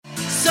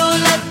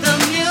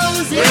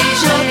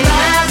Raise your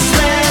glass,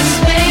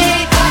 let's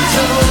make a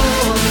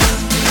toast.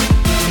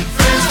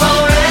 Friends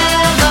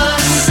forever,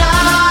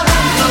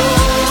 solid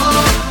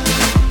gold.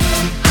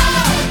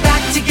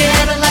 Back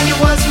together like it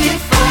was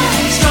before.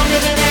 Stronger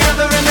than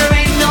ever and there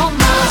ain't no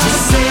more to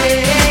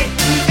say.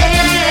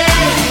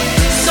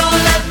 So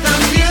let the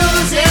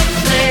music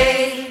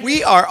play.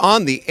 We are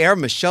on the air,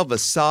 Michelle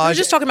Visage. We were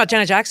just talking about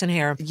Janet Jackson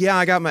hair.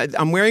 Yeah,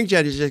 I'm wearing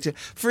Janet Jackson.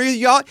 For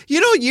y'all,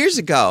 years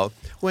ago,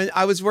 when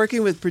I was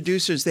working with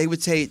producers, they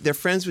would say, their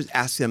friends would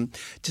ask them,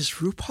 does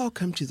RuPaul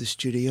come to the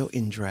studio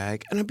in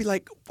drag? And I'd be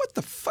like, what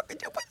the fuck?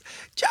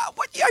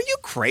 What are you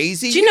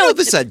crazy? Do you know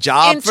this is a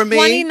job for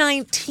me? In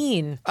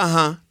 2019,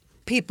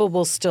 people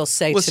will still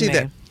say to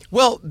me.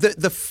 Well,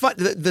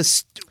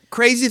 the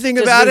crazy thing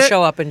Does about Ru it.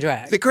 show up in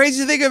drag? The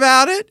crazy thing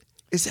about it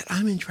is that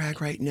I'm in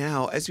drag right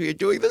now as we are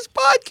doing this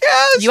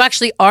podcast. You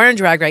actually are in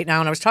drag right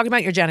now, and I was talking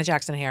about your Janet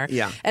Jackson hair.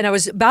 Yeah. And I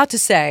was about to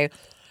say,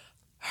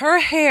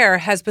 her hair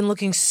has been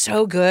looking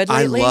so good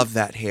lately. I love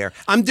that hair.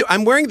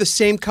 I'm wearing the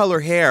same color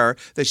hair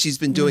that she's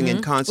been doing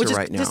in concert Which is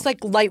right now. just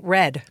like light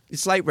red.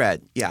 It's light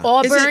red, yeah.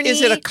 Auburny. Is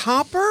it a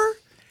copper?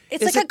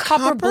 It's like a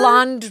copper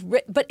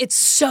blonde, but it's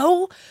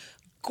so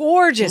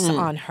gorgeous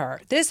on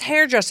her. This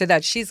hairdresser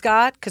that she's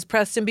got, because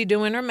Preston be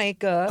doing her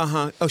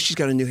makeup. Oh, she's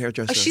got a new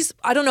hairdresser.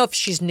 I don't know if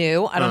she's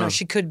new. I don't know.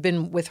 She could have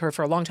been with her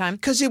for a long time.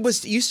 Because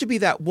it used to be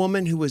that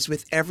woman who was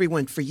with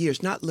everyone for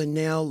years. Not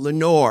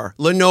Lenore.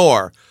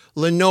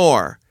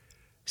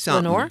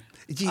 Something. Lenore?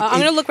 I'm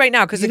going to look right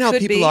now because it could be. You know how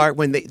people are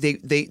when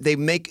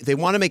they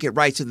want to make it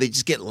right, so they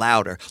just get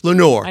louder.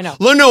 Lenore. I know.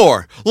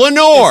 Lenore.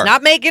 It's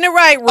not making it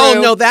right, Ru. Oh,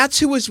 no, that's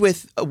who was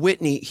with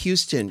Whitney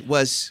Houston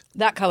was...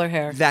 That color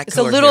hair. That it's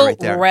color a little hair right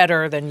there.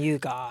 redder than you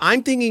got.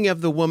 I'm thinking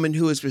of the woman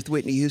who was with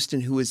Whitney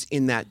Houston, who was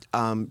in that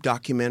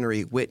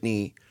documentary,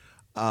 Whitney,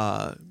 who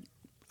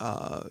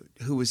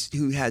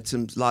had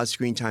a lot of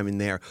screen time in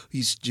there, who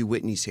used to do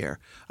Whitney's hair.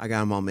 I got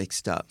them all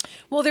mixed up.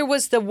 Well, there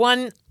was the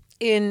one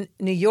in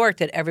New York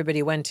that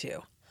everybody went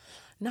to.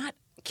 Not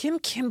Kim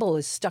Kimble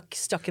is stuck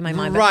in my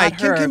mind. Right, but not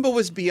Kim her. Kimble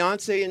was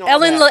Beyonce and all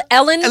Ellen that.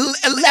 Ellen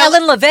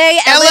LeVay.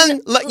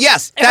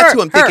 Yes, that's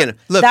who I'm thinking of.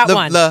 That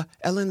one.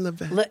 Ellen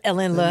LeVay.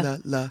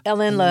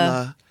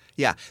 Ellen.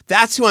 Yeah,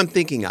 that's who I'm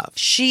thinking of.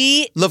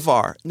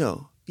 LeVar.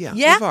 No. Yeah,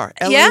 LeVar.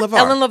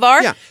 Ellen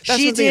LeVar. Yeah, that's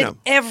she what I'm thinking did of.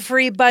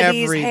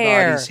 everybody's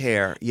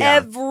hair. Yeah.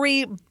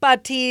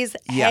 Everybody's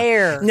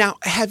hair. Now,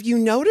 have you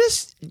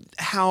noticed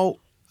how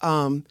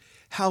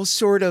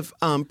sort of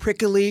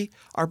prickly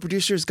our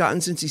producer has gotten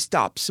since he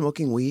stopped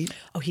smoking weed?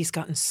 Oh, he's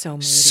gotten so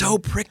moody. So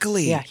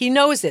prickly. Yeah, he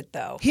knows it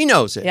though. He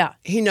knows it. Yeah.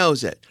 He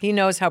knows it. He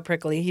knows how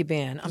prickly he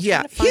been.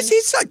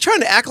 He's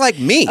trying to act like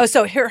me. Oh,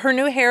 so her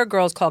new hair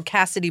girl is called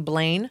Cassidy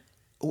Blaine.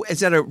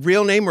 Is that a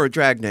real name or a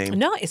drag name?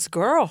 No, it's a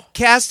girl.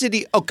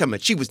 Cassidy. Oh, come on.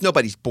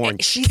 Nobody's born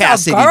She's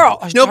Cassidy. a girl.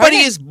 Nobody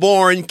is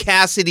born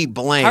Cassidy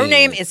Blaine. Her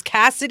name is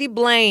Cassidy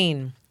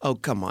Blaine. Oh,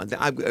 come on.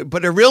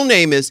 But her real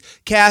name is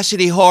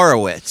Cassidy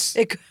Horowitz.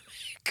 It could be.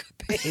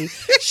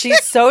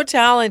 She's so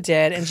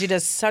talented, and she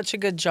does such a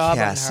good job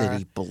Cassidy on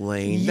her.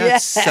 Blaine.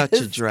 That's such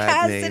a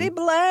drag name. Cassidy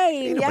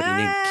Blaine. Ain't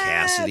nobody named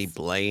Cassidy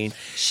Blaine.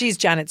 She's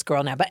Janet's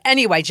girl now. But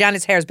anyway,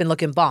 Janet's hair has been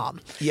looking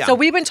bomb. Yeah. So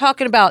we've been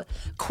talking about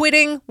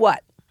quitting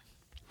what?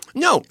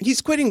 No,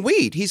 he's quitting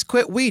weed. He's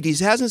quit weed. He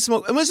hasn't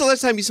smoked. When was the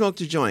last time you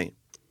smoked a joint?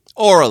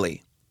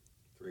 Orally.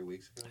 3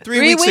 weeks ago.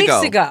 3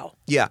 weeks ago.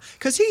 Yeah,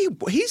 because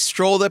he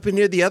strolled up in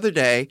here the other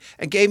day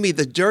and gave me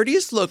the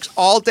dirtiest looks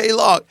all day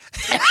long.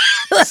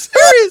 I'm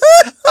serious.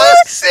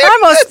 I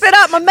almost spit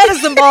out my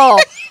medicine ball.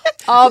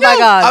 Oh, my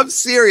God. I'm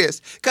serious.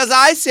 Because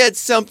I said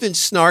something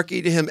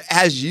snarky to him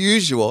as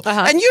usual.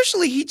 And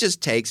usually he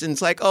just takes and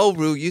it's like, oh,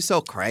 Ru, you so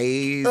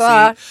crazy.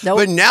 Nope.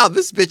 But now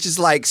this bitch is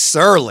like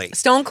surly.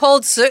 Stone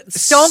cold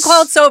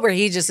sober.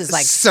 He just is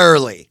like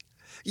surly.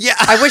 Yeah.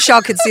 I wish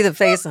y'all could see the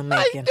face I'm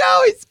making.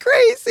 No, it's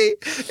crazy.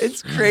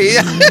 It's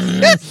crazy.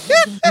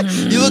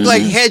 You look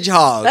like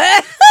Hedgehog.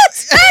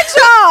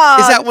 Hedgehog!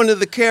 Is that one of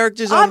the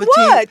characters on the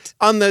what? team?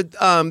 On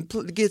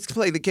the gets to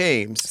play the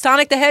games.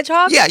 Sonic the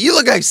Hedgehog? Yeah, you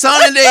look like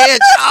Sonic the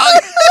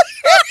Hedgehog.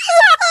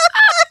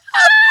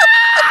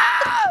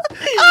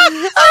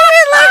 I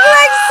look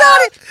like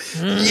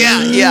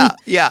Sonic.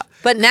 Yeah.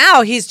 But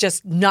now he's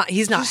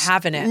not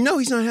having it. No,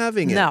 he's not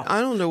having it. No.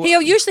 I don't know. He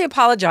usually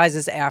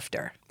apologizes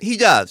after. He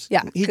does.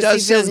 Yeah. He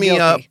does send me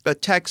a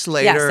text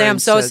later. Yeah, say, I'm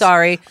so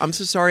sorry. I'm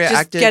so sorry I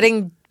Just acted.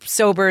 getting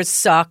sober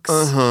sucks.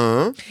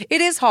 Uh-huh.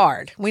 It is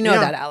hard. We know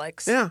that,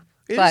 Alex. Yeah,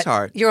 it is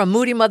hard. You're a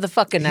moody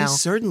motherfucker now. He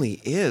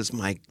certainly is.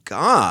 My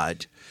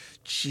God.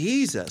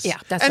 Jesus. Yeah,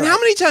 that's And right. how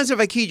many times have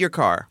I keyed your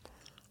car?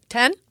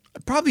 10?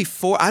 Probably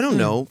 4. I don't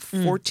know.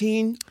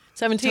 14?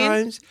 17?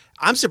 times.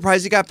 I'm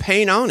surprised it got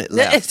paint on it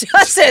left. It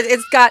does it.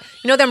 It's got,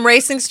 them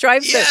racing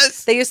stripes Yes.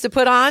 that they used to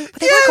put on?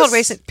 But they weren't called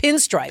racing,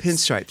 pinstripes.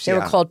 Pinstripes, They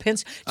were called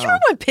pinstripes. Do you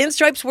remember when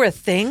pinstripes were a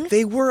thing?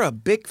 They were a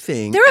big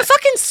thing. They were a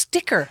fucking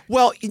sticker.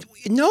 Well,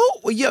 no,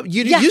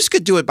 you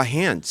could do it by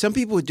hand. Some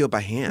people would do it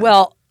by hand.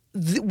 Well,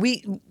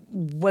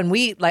 when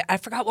we I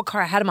forgot what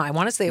car I had him on. I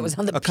want to say it was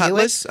on the Buick.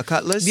 A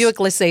Cutlass? Buick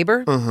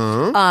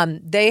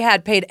LeSabre. They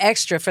had paid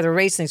extra for the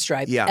racing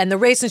stripe. Yeah. And the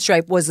racing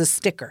stripe was a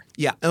sticker.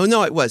 Yeah. Oh,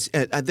 no, it was.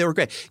 They were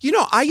great. You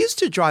know, I used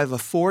to drive a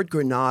Ford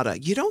Granada.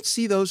 You don't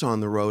see those on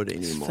the road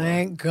anymore.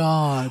 Thank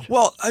God.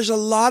 Well, there's a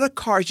lot of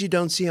cars you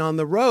don't see on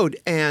the road,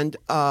 and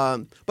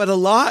but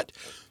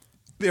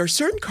there are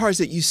certain cars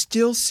that you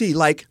still see.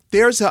 Like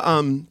there's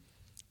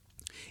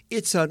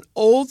it's an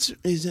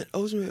is it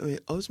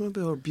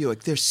Oldsmobile or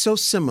Buick? They're so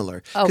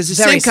similar because the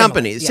very same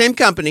company. similar, The yeah. same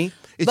company.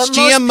 It's But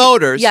GM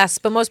Motors. Yes,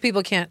 but most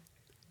people can't.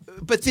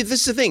 But this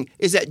is the thing,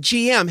 is that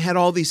GM had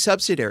all these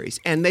subsidiaries,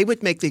 and they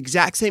would make the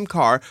exact same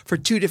car for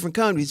two different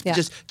companies, Yeah.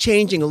 just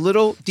changing a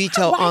little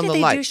detail Why on did the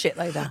they light. do shit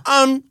like that?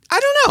 I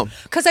don't know.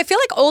 Because I feel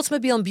like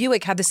Oldsmobile and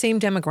Buick have the same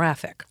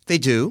demographic. They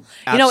do.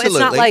 You know, it's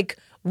not Absolutely. like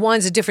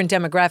one's a different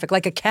demographic,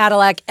 like a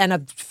Cadillac and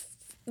a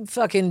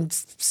fucking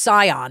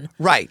Scion.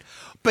 Right.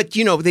 But,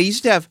 you know, they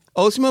used to have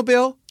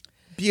Oldsmobile,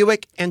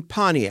 Buick, and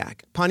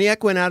Pontiac.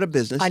 Pontiac went out of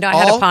business. I know I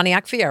had a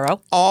Pontiac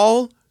Fiero.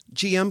 All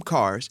GM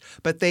cars,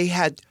 but they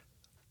had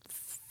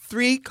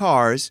 3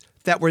 cars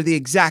that were the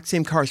exact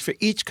same cars for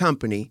each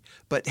company,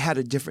 but had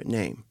a different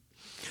name.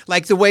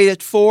 Like the way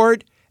that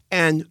Ford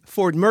and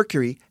Ford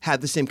Mercury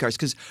had the same cars.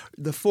 Because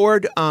the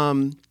Ford,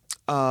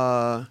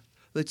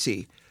 let's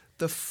see,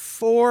 the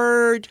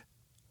Ford...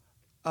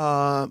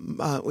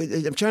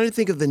 I'm trying to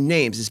think of the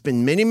names. It's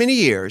been many, many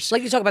years.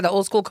 Like you talk about the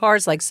old school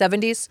cars, like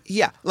 70s.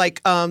 Yeah,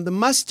 like the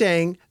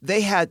Mustang,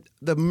 they had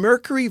the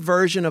Mercury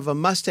version of a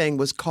Mustang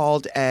was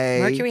called a...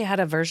 Mercury had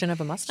a version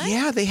of a Mustang?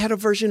 Yeah, they had a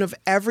version of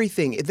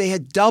everything. They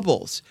had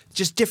doubles,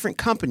 just different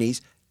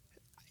companies,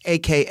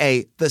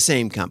 AKA the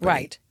same company.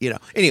 Right. You know.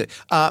 Anyway,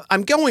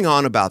 I'm going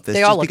on about this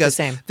They just all look the because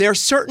same.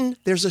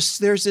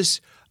 there's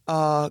this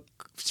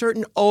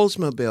certain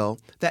Oldsmobile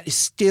that is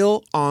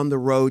still on the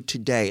road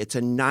today. It's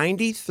a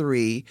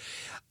 93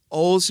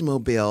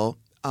 Oldsmobile.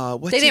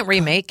 They didn't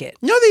remake it.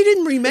 No, they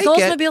didn't remake Is it.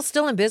 Oldsmobile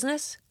still in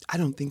business? I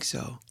don't think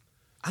so.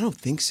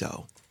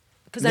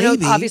 Because I know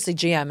Maybe. obviously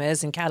GM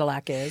is and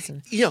Cadillac is.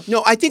 And You know,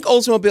 no, I think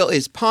Oldsmobile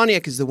is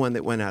Pontiac is the one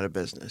that went out of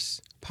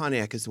business.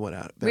 Pontiac is the one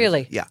out of business.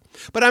 Really? Yeah.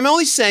 But I'm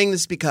only saying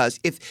this because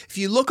if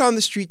you look on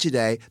the street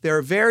today, there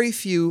are very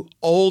few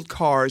old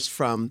cars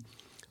from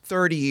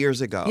 30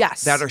 years ago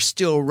Yes. that are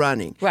still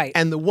running. Right.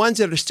 And the ones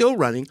that are still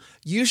running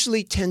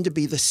usually tend to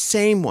be the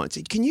same ones.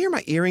 Can you hear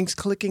my earrings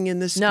clicking in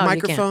this No, you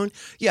can't. microphone?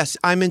 Yes,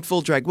 I'm in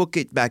full drag. We'll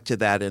get back to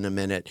that in a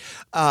minute.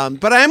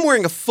 But I am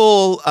wearing a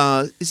full,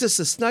 is this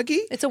a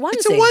Snuggie? It's a onesie.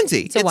 It's a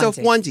onesie. It's a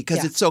onesie. because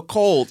Yeah. it's so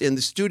cold in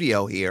the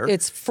studio here.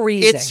 It's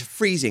freezing. It's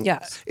freezing.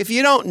 Yes. If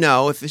you don't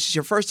know, if this is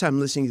your first time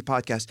listening to the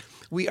podcast,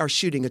 we are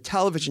shooting a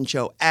television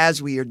show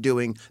as we are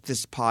doing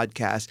this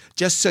podcast.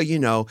 Just so you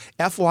know,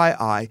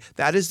 FYI,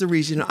 that is the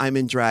reason I'm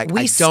in drag.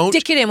 we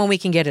stick it in when we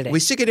can get it in. We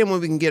stick it in when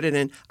we can get it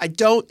in. I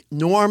don't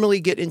normally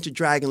get into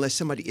drag unless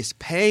somebody is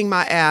paying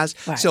my ass.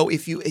 Right. So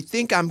if you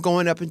think I'm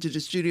going up into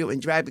the studio in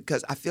drag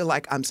because I feel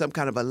like I'm some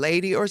kind of a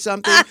lady or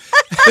something,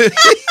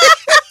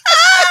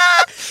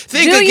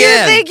 think do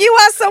again. you think you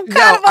are some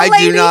kind of a lady? I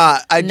do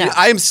not. No.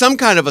 I am some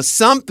kind of a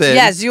something.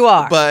 Yes, you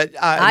are. But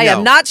I no.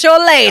 am not your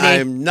lady. I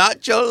am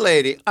not your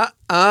lady.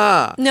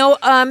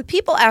 No,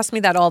 people ask me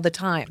that all the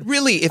time.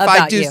 Really, if I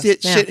about do you.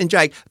 shit Yeah. in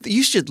drag,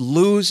 you should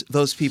lose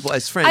those people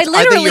as friends. I Are they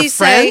literally your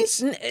friends?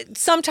 say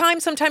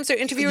sometimes they're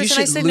interviewers, You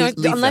and I should say no,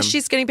 leave unless them.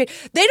 she's getting paid.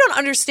 They don't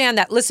understand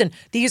that. Listen,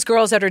 these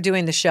girls that are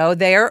doing the show,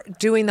 they're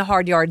doing the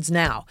hard yards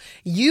now.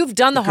 You've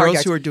done the hard Girls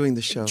yards. who are doing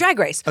the show. Drag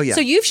Race. Oh, yeah.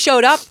 So you've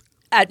showed up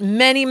at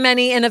many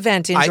an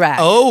event in drag.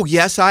 Oh,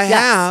 yes, I Yes.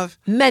 have.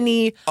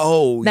 Many.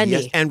 Oh, Many.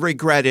 yes, and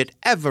regretted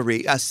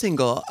every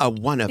single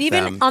one of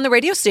Even them. on the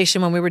radio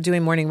station when we were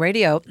doing morning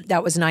radio,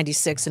 that was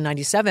 96 and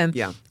 97.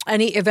 Yeah.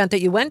 Any event that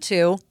you went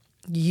to,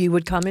 you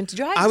would come into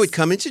drag. I would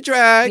come into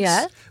drags.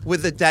 Yeah.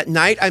 That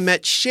night, I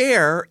met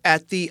Cher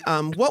at the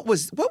what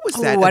was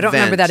that? Oh, I don't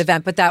remember event? that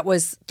event, but that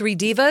was Three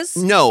Divas.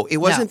 No, it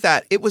wasn't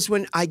that. It was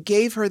when I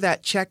gave her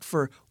that check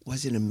for.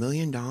 Was it $1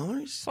 million?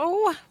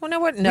 Oh, well, no,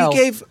 what? No, We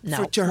gave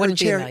no, to her wouldn't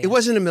be a chair. million. It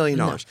wasn't $1 million.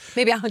 No.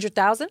 Maybe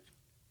 100,000.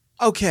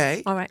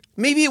 Okay. All right.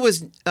 Maybe it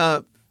was.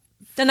 The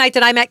night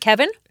that I met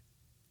Kevin.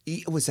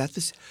 Was that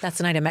this? That's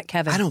the night I met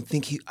Kevin. I don't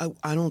think he.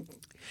 I don't.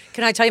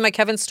 Can I tell you my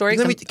Kevin story?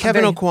 Let me. I'm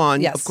Kevin very-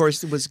 O'Quan, yes. of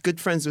course, was good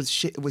friends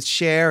with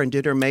Cher and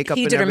did her makeup.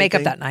 He and did her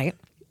makeup everything. that night.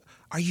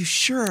 Are you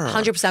sure?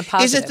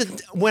 100% Is it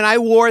positive. when I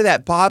wore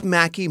that Bob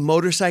Mackie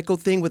motorcycle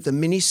thing with the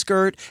mini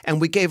skirt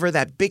and we gave her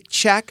that big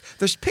check?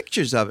 There's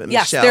pictures of it,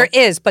 Yes, Michelle. there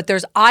is, but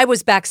I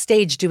was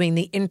backstage doing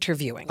the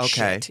interviewing. Okay.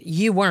 Shit.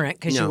 You weren't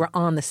because you No. were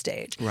on the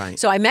stage. Right.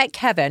 So I met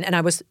Kevin, and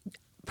I was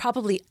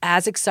probably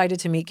as excited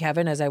to meet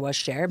Kevin as I was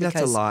Cher. That's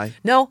Because, a lie.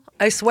 No,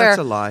 I swear. That's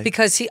a lie.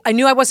 Because I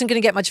knew I wasn't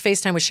going to get much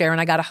FaceTime with Cher, and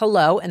I got a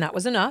hello, and that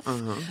was enough.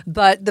 Uh-huh.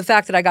 But the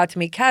fact that I got to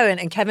meet Kevin,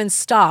 and Kevin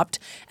stopped,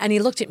 and he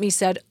looked at me,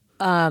 said,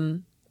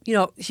 you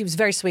know, he was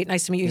very sweet,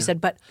 nice to meet you. He said,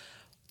 but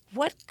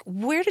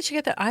where did you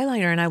get that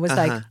eyeliner? And I was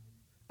like,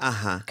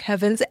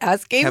 Kevin's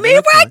asking me Kevin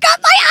where I O'Quan.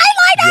 got my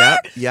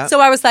eyeliner. Yep. So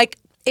I was like,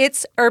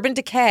 It's Urban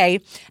Decay.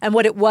 And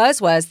what it was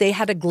they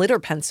had a glitter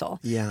pencil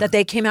that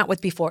they came out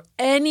with before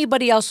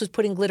anybody else was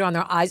putting glitter on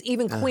their eyes,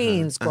 even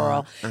Queens,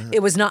 girl.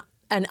 It was not.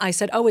 And I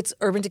said, "Oh, it's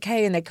Urban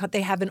Decay," and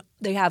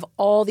they have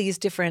all these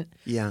different.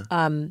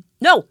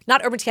 No,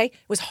 not Urban Decay. It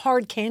was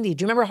Hard Candy.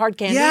 Do you remember Hard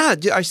Candy? Yeah.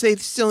 Are they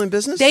still in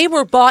business? They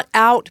were bought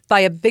out by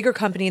a bigger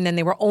company, and then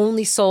they were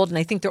only sold, and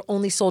I think they're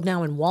only sold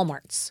now in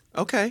Walmarts.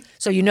 Okay.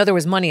 So there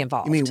was money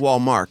involved. You mean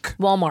Walmart?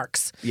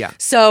 Walmarts. Yeah.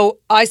 So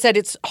I said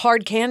it's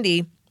Hard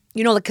Candy.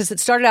 Because it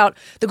started out,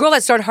 the girl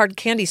that started Hard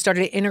Candy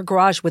started it in her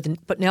garage with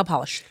nail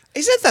polish.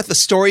 Isn't that the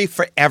story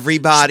for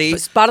everybody?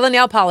 Bottle of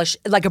nail polish,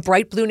 like a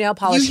bright blue nail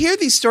polish. You hear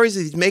these stories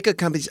of these makeup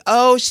companies.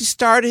 Oh, she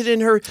started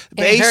in her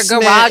basement. In her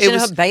garage, in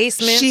her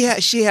basement.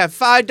 She had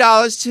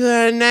 $5 to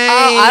her name.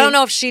 I don't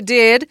know if she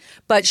did,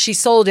 but she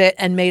sold it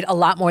and made a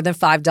lot more than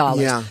 $5.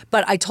 Yeah.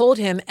 But I told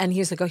him, and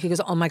he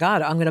goes, oh my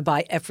God, I'm going to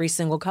buy every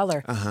single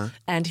color.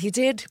 And he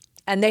did.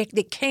 And they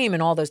came in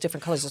all those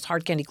different colors, those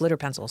Hard Candy glitter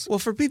pencils. Well,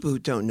 for people who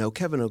don't know,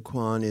 Kevin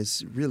Aucoin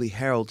is really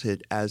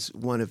heralded as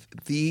one of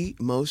the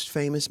most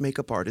famous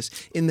makeup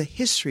artists in the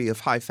history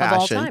of high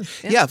fashion. Of all time.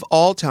 Yeah, of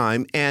all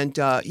time. And,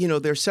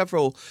 there are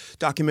several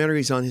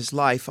documentaries on his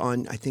life I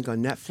think on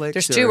Netflix.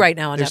 There's two right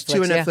now on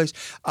Netflix. Netflix. There's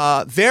 2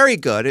 on Netflix. Very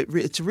good.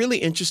 It's a really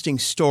interesting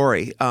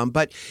story.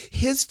 But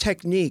his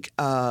technique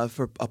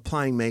for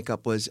applying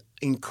makeup was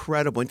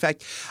incredible. In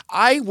fact,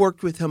 I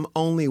worked with him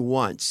only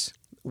once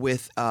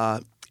with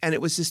and it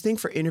was this thing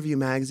for Interview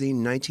Magazine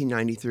in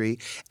 1993.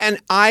 And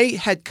I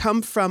had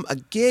come from a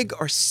gig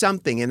or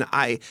something, and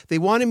they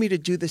wanted me to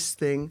do this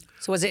thing.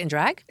 So was it in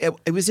drag?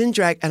 It was in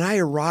drag, and I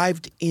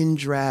arrived in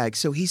drag.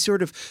 So he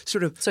sort of.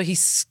 So he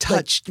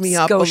touched me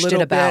up a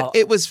little bit.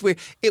 It was weird.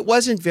 It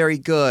wasn't very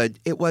good.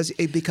 It was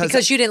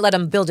because you didn't let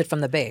him build it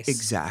from the base.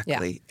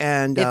 Exactly.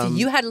 Yeah. And if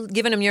you had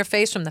given him your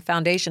face from the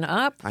foundation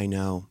up, I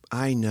know.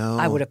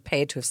 I would have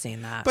paid to have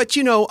seen that. But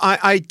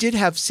I did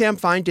have Sam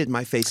Fine did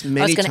my face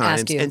many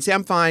times, ask you. and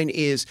Sam Fine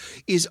is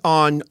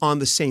on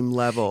the same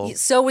level.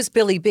 So was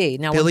Billy B.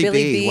 Now, Billy when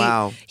Billy B, B,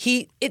 wow.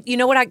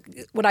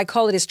 What I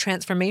call it is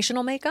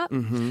transformational makeup.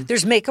 Mm-hmm.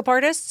 There's makeup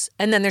artists,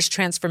 and then there's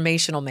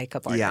transformational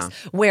makeup artists,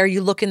 where you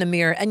look in the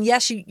mirror, and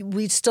yes,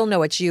 we still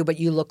know it's you, but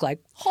you look like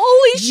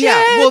holy shit.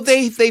 Yeah, well,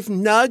 they've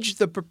nudged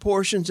the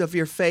proportions of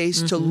your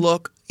face to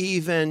look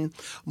even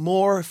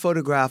more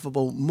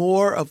photographable,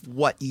 more of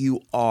what you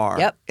are.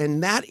 Yep.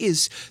 And that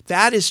is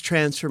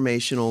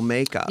transformational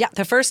makeup. Yeah,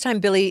 the first time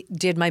Billy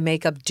did my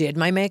makeup,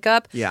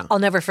 yeah. I'll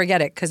never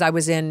forget it because I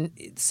was in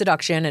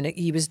Seduction and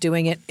he was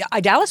doing it.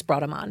 Dallas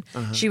brought him on.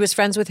 She was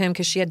friends with him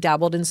because she had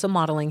dabbled in some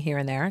modeling here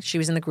and there. She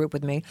was in the group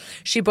with me.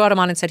 She brought him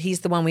on and said,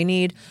 he's the one we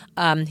need.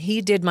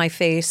 He did my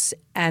face,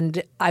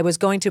 and I was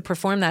going to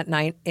perform that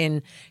night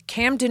in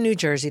Camden, New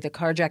Jersey, the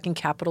carjacking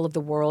capital of the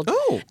world.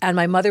 Oh. And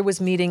my mother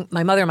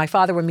and my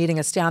father were meeting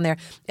us down there.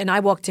 And I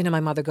walked in and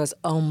my mother goes,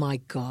 oh my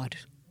God.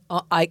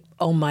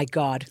 Oh my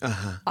God.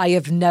 I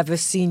have never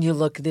seen you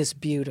look this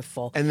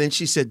beautiful. And then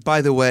she said,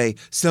 by the way,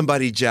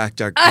 somebody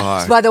jacked our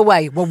car. By the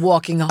way, we're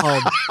walking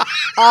home.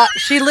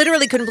 She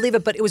literally couldn't believe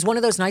it, but it was one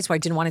of those nights where I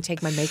didn't want to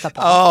take my makeup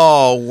off.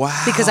 Oh,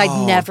 wow. Because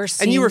I'd never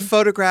seen... And you were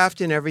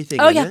photographed and everything,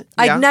 Oh, in yeah. it?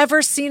 I'd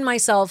never seen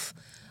myself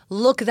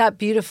look that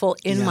beautiful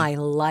in my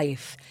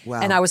life.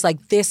 Wow. And I was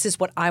like, this is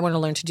what I want to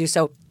learn to do.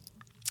 So...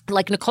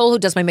 Like Nicole, who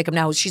does my makeup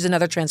now, she's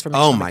another transformational.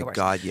 Oh my makeup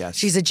God, artist. yes.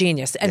 She's a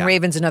genius, and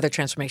Raven's another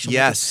transformational.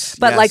 Yes,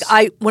 but yes. like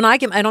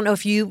I don't know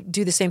if you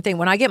do the same thing.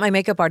 When I get my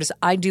makeup artist,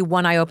 I do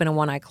one eye open and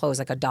one eye closed,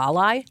 like a doll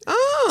eye.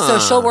 So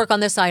she'll work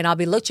on this eye, and I'll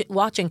be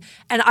watching.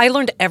 And I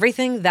learned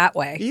everything that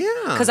way. Yeah,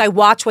 because I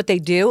watch what they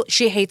do.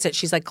 She hates it.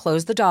 She's like,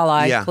 close the doll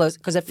eye, close,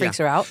 because it freaks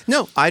her out.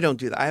 No, I don't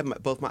do that. I have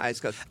both my eyes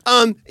closed.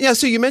 Yeah.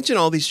 So you mentioned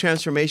all these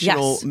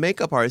transformational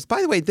makeup artists.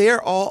 By the way, they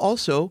are all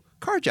also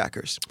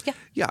carjackers. Yeah.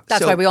 Yeah.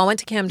 That's why we all went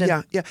to Camden.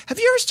 Yeah. Yeah. Have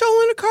you ever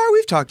stolen a car?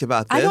 We've talked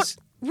about this.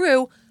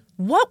 Rue,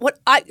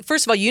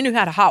 first of all, you knew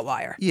how to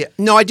hotwire. Yeah.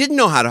 No, I didn't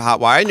know how to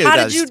hotwire. I knew How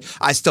that. did you-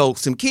 I stole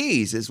some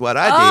keys is what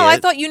I did. Oh, I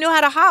thought you knew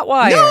how to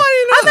hotwire. No,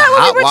 I didn't know I thought how to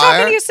when we were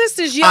talking hotwire. to your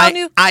sisters, you all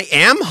knew. I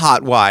am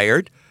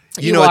hotwired.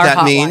 You know are what that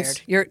hotwired.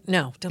 means?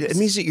 No. Don't It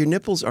means that your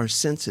nipples are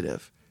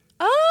sensitive.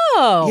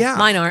 Oh. Yeah.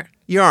 Mine aren't.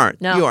 You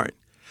aren't. No. You aren't.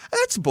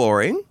 That's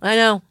boring. I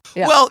know.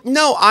 Yeah. Well,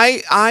 no,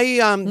 I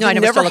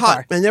never stole a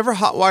car. I never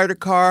hotwired a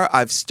car.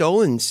 I've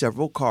stolen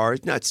several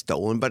cars. Not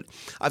stolen, but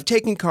I've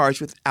taken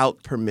cars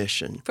without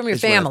permission. From your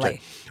is what I've family. done.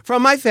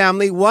 From my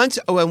family. Once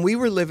when we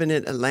were living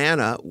in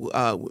Atlanta,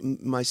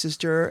 my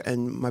sister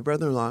and my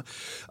brother-in-law,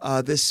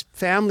 this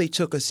family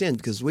took us in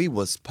because we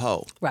was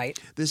po. Right.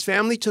 This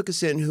family took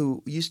us in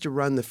who used to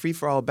run the Free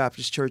for All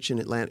Baptist Church in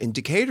Atlanta, in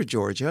Decatur,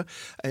 Georgia.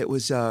 It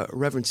was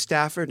Reverend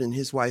Stafford and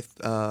his wife,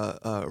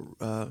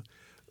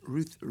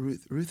 Ruth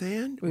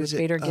Ann? Ruth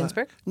Bader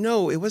Ginsburg?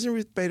 No, it wasn't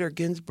Ruth Bader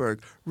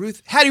Ginsburg.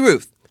 Hattie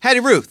Ruth.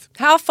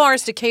 How far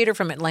is Decatur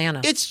from Atlanta?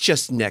 It's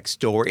just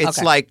next door. It's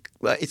Okay.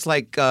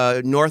 like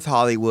North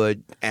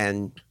Hollywood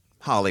and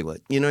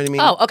Hollywood. You know what I mean?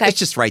 Oh, okay. It's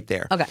just right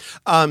there. Okay.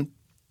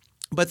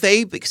 But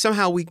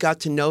somehow we got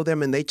to know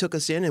them, and they took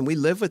us in, and we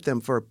lived with them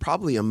for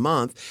probably a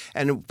month,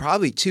 and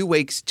probably 2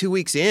 weeks. 2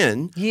 weeks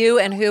in, You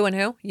and who and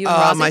who? You and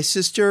Rosie? my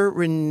sister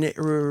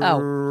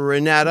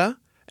Renata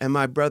and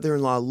my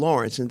brother-in-law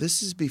Lawrence, and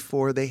this is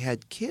before they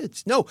had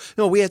kids. No,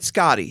 we had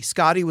Scotty.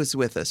 Scotty was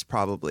with us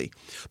probably,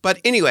 but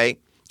anyway,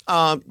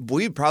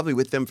 we were probably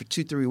with them for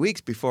 2-3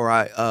 weeks before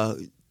I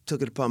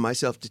took it upon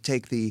myself to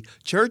take the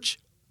church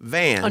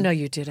van. Oh, no,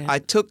 you didn't. I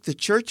took the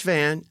church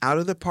van out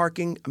of the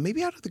parking,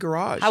 maybe out of the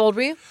garage. How old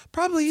were you?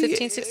 Probably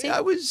 15, 16?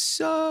 I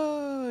was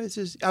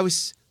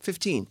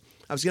 15.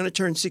 I was going to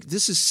turn 6.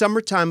 This is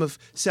summertime of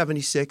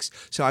 76,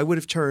 so I would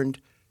have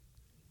turned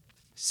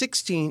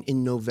 16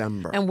 in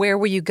November. And where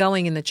were you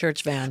going in the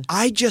church van?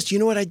 You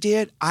know what I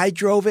did? I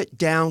drove it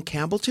down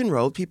Campbellton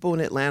Road. People in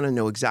Atlanta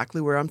know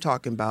exactly where I'm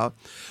talking about.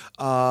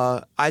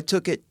 I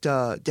took it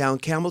down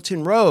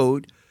Campbellton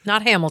Road.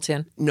 Not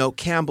Hamilton. No,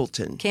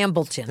 Campbellton.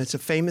 Campbellton. It's a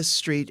famous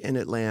street in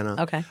Atlanta.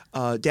 Okay.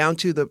 Down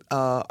to the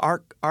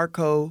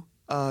Arco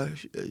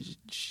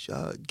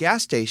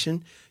gas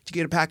station to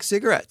get a pack of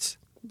cigarettes.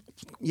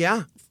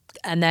 Yeah.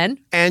 And then?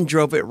 And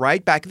drove it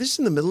right back. This is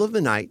in the middle of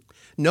the night.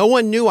 No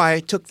one knew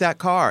I took that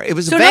car. It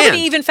was a van. So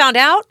nobody even found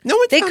out? No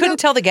one They found couldn't out.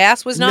 tell the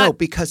gas was not? No,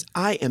 because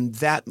I am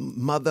that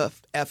mother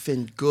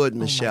effing good,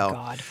 Michelle. Oh,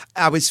 my God.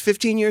 I was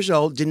 15 years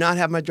old, did not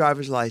have my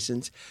driver's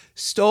license,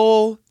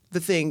 stole the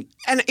thing,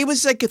 and it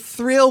was like a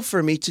thrill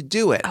for me to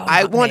do it.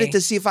 I not wanted me.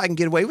 to see if I can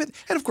get away with it,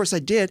 and of course I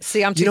did.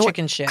 See, I'm You too know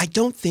chicken what? shit. I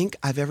don't think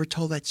I've ever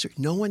told that story.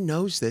 No one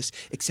knows this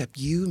except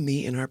you,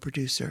 me, and our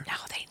producer. Now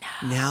they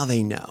know. Now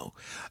they know.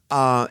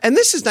 And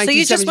this is 1970. So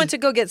you just went to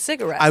go get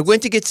cigarettes? I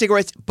went to get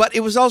cigarettes, but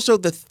it was also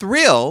the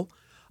thrill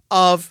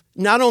of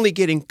not only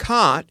getting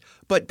caught,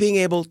 but being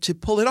able to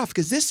pull it off.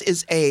 Because this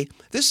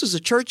was a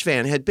church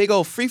van. It had big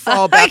old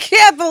free-for-all I back.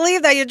 can't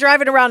believe that you're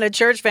driving around a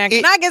church van.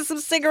 Can I get some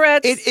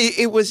cigarettes?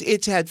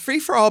 It had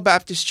Free-for-all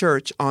Baptist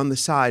Church on the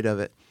side of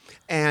it.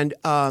 And it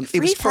was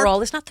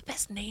Free-for-all is not the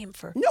best name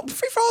for... No,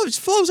 free-for-all just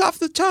flows off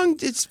the tongue.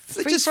 It's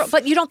just...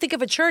 But you don't think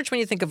of a church when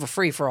you think of a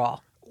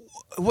free-for-all.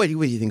 What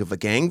do you think of, a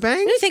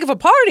gangbang? You think of a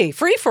party.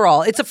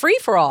 Free-for-all. It's a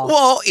free-for-all.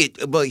 Well,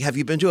 have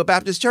you been to a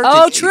Baptist church?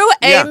 Oh, true.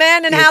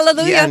 Amen and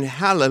hallelujah. Yeah, and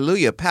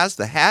hallelujah. Pass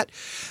the hat.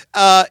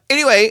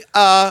 Anyway,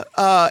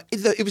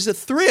 it was the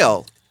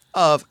thrill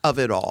of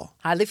it all.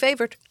 Highly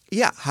favored.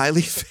 Yeah,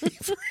 highly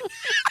favored.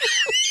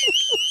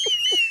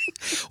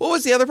 What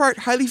was the other part?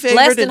 Highly favored.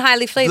 Blessed and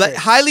highly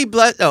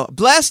favored.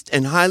 Blessed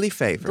and highly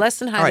favored.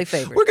 Blessed and highly All right,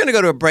 favored. We're going to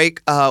go to a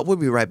break. We'll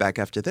be right back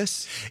after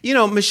this. You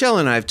know, Michelle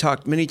and I have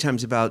talked many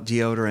times about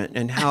deodorant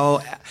and how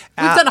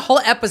We've done a whole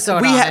episode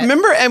on it.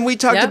 Remember, and we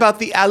talked Yeah. about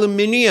the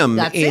aluminium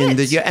That's in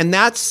it. and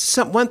that's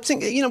one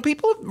thing. You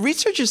know,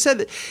 researchers said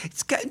that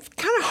it's kind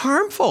of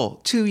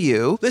harmful to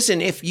you.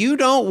 Listen, if you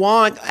don't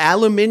want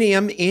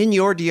aluminium in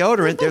your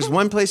deodorant, there's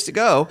one place to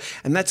go,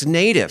 and that's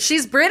Native.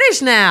 She's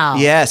British now.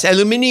 Yes,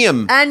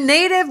 aluminium. And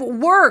Native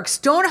works.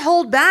 Don't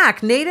hold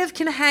back. Native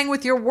can hang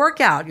with your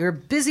workout, your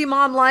busy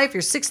mom life,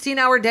 your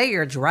 16-hour day,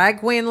 your drag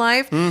queen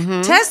life.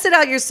 Mm-hmm. Test it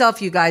out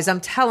yourself, you guys.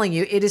 I'm telling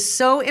you, it is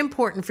so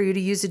important for you to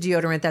use a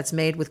deodorant that's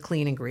made with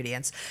clean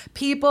ingredients.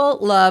 People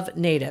love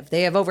Native.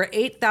 They have over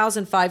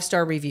 8,000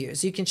 five-star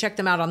reviews. You can check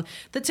them out on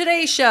The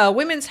Today Show,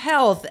 Women's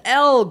Health,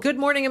 Elle, Good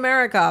Morning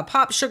America,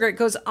 Pop Sugar. It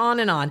goes on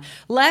and on.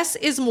 Less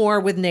is more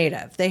with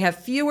Native. They have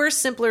fewer,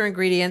 simpler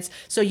ingredients,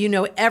 so you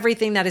know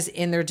everything that is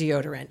in their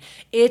deodorant.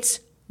 It's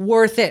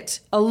worth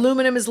it.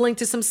 Aluminum is linked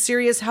to some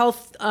serious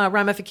health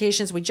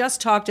ramifications. We just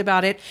talked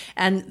about it.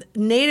 And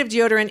Native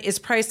deodorant is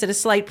priced at a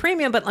slight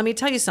premium, but let me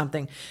tell you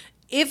something.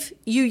 If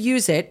you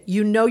use it,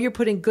 you know you're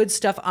putting good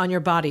stuff on your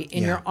body,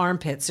 in your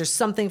armpits. There's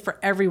something for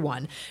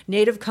everyone.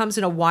 Native comes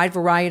in a wide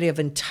variety of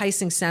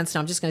enticing scents. Now,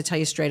 I'm just going to tell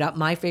you straight up,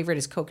 my favorite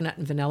is coconut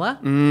and vanilla.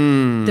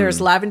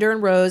 There's lavender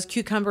and rose,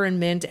 cucumber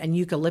and mint, and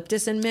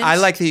eucalyptus and mint. I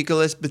like the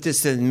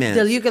eucalyptus and mint.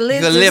 The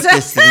eucalyptus.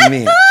 Eucalyptus and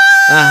mint.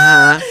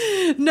 Uh-huh.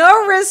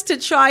 No risk to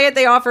try it.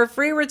 They offer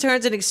free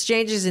returns and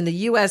exchanges in the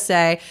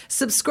USA.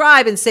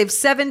 Subscribe and save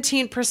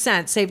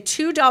 17%. Save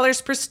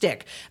 $2 per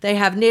stick. They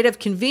have Native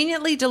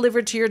conveniently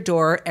delivered to your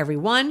door every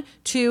 1,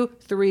 2,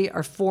 3,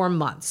 or 4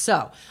 months.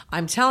 So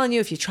I'm telling you,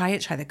 if you try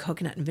it, try the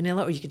coconut and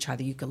vanilla, or you can try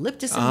the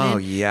eucalyptus and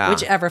mint. Yeah.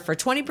 Whichever. For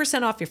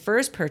 20% off your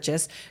first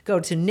purchase, go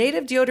to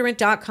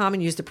nativedeodorant.com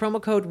and use the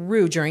promo code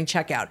RUE during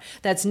checkout.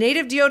 That's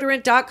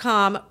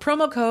nativedeodorant.com,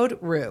 promo code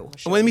RUE.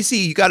 Let me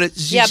see. You got it.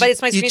 Yeah, but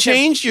it's my You screensaver.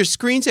 changed your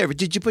screensaver.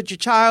 Did you put your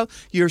child,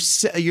 your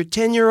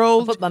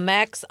 10-year-old? Put my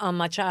max on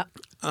my child.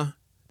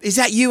 Is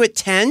that you at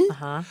 10?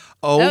 Uh-huh.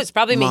 Oh, No, it's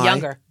probably me my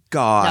younger.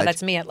 God. No,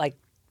 that's me at like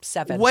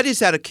 7. What is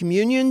that? A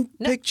communion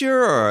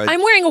picture or?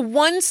 I'm wearing a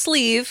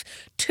one-sleeve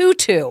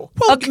tutu.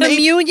 A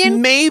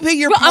communion. Maybe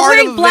you're Well, I'm part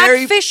wearing of a black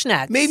very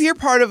fishnets. Maybe you're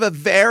part of a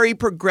very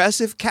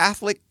progressive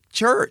Catholic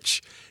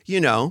church.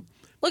 You know,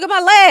 Look at my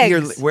legs.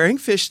 you're wearing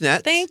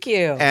fishnets. Thank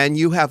you. And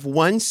you have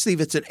one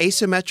sleeve. It's an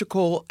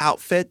asymmetrical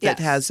outfit that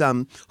Yes.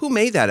 has. Who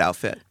made that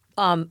outfit?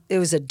 It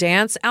was a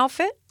dance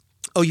outfit.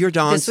 Oh, you're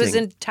dancing. This was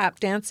in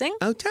tap dancing.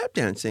 Oh, tap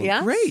dancing.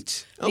 Yes.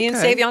 Great. Me and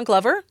Okay. Savion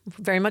Glover,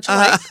 very much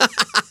alike.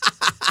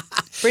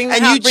 Bring the,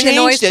 And ho- you bring the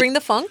noise, changed it. bring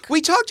the funk.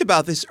 We talked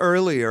about this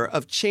earlier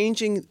of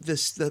changing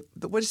this. The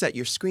what is that?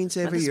 Your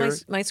screensaver.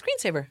 That's my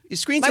screensaver. Your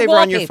screensaver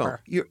on your phone.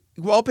 wallpaper. Your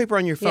wallpaper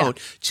on your phone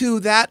to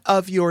that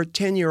of your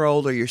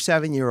 10-year-old or your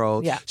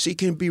 7-year-old. Yeah. So you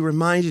can be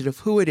reminded of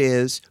who it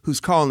is who's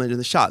calling into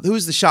the shot.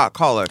 Who's the shot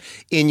caller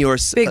in your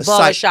Big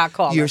baller shot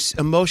caller. Your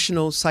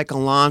emotional,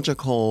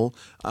 psychological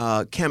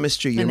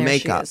chemistry, your And there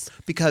she makeup. is.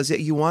 Because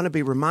you want to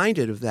be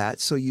reminded of that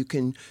so you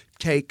can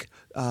take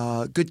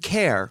good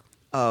care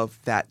of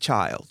that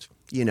child.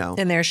 You know.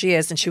 And there she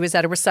is. And she was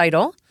at a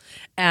recital.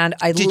 And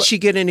Did she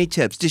get any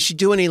tips? Did she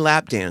do any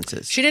lap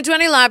dances? She didn't do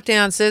any lap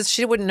dances.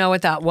 She wouldn't know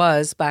what that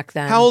was back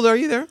then. How old are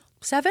you there?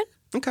 7?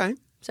 Okay.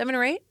 7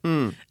 or 8.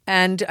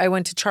 And I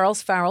went to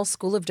Charles Farrell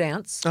School of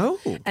Dance. Oh.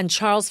 And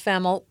Charles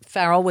Farrell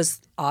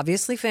was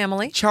obviously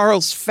family.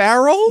 Charles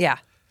Farrell? Yeah.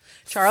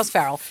 Charles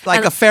Farrell. Like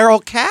And a feral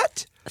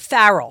cat?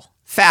 Farrell.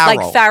 Farrell.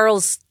 Like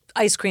Farrell's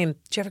ice cream.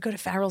 Did you ever go to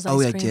Farrell's ice Oh,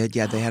 cream? I did.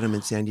 Yeah, they had them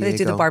in San Diego. They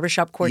do the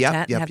barbershop quartet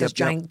Yep, and have those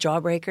giant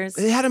jawbreakers.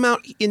 They had them out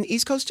in the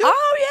East Coast too?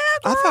 Oh,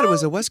 yeah. I thought it girl.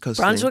 was a West Coast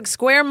Brunswick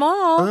Square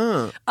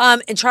Mall.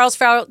 In Charles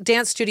Farrell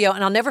Dance Studio.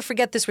 And I'll never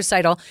forget this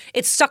recital.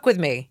 It stuck with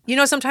me. You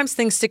know, sometimes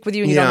things stick with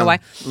you and you don't know why.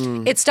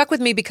 It stuck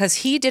with me because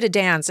he did a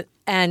dance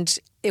and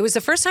it was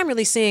the first time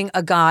really seeing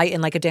a guy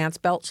in like a dance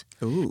belt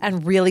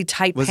and really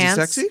tight Was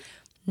pants. he sexy?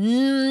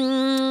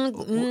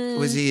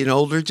 Was he an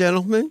older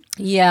gentleman?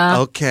 Yeah.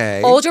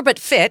 Okay. Older but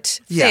fit,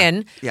 Yeah,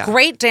 thin, yeah.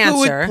 great dancer.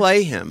 Who would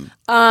play him?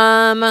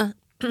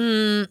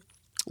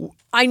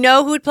 I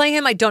know who would play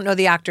him. I don't know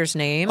the actor's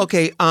name.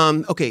 Okay.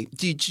 Okay.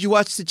 Did you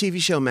watch the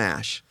TV show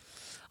MASH?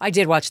 I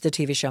did watch the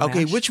TV show.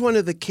 Okay. MASH. Which one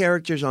of the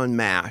characters on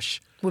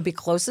MASH? would be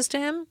closest to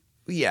him?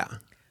 Yeah.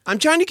 I'm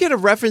trying to get a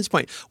reference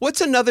point.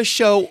 What's another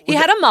show? He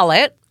had a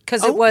mullet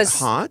because it was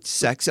hot,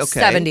 sex, okay.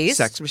 70s.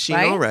 Sex machine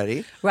right?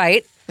 already.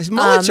 Right. His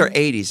mullets are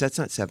 80s. That's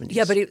not 70s.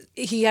 Yeah, but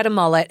he had a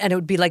mullet and it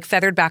would be like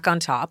feathered back on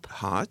top.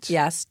 Hot.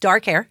 Yes.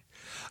 Dark hair.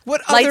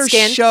 What Light other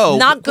skin. show?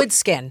 Not good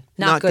skin.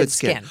 Not good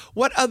skin.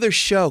 What other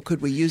show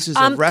could we use as a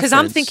reference? Because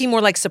I'm thinking more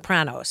like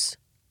Sopranos.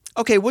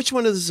 Okay, which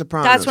one of the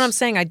Sopranos? That's what I'm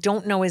saying. I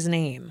don't know his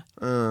name.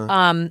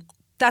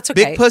 That's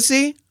okay. Big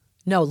Pussy?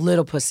 No,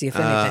 Little Pussy, if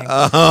anything.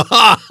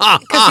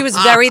 Because he was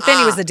very thin.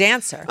 He was the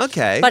dancer.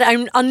 Okay. But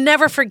I'll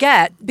never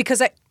forget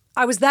because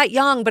I was that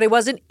young, but I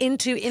wasn't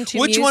into Which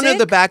music. one of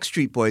the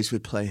Backstreet Boys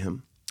would play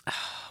him?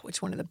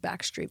 Which one of the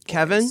Backstreet Boys?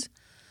 Kevin?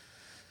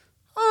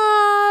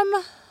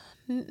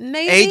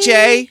 Maybe.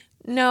 AJ?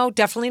 No,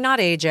 definitely not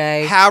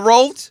AJ.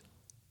 Harold?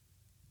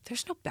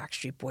 There's no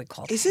Backstreet Boy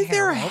called Isn't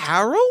there a Harold.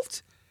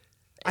 Harold?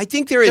 I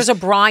think there is. There's a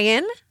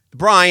Brian.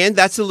 Brian,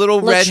 that's a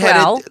little Latrell,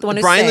 redheaded the one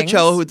who Brian sings.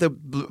 Latrell with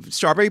the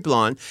strawberry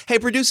blonde. Hey,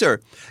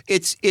 producer,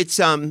 it's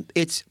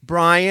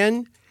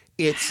Brian,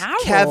 it's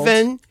Harold?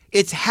 Kevin,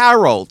 it's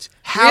Harold.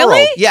 Harold,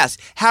 Really? yes,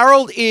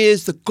 Harold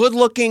is the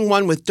good-looking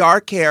one with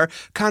dark hair,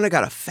 kind of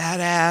got a fat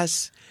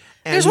ass.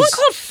 And There's one he's-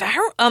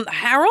 called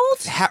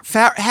Harold?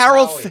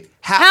 Harold.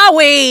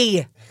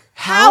 Howie.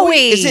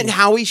 Howie. Isn't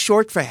Howie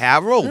short for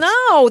Harold?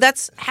 No,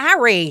 that's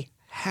Harry.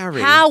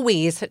 Harry.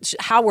 Howie is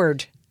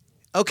Howard.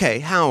 Okay,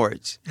 Howard.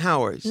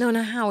 No,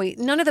 not Howie.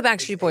 None of the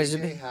Backstreet Boys.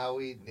 AJ,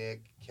 Howie,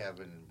 Nick,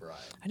 Kevin, and Brian.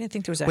 I didn't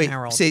think there was a Wait,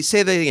 Harold. say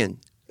that again.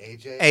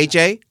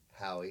 AJ,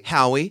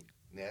 Howie,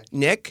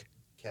 Nick,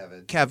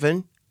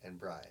 Kevin, and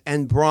Brian.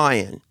 and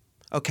Brian.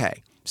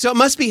 Okay, so it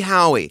must be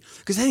Howie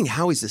because I think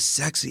Howie's the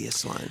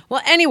sexiest one.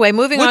 Well, anyway,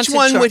 moving on Which to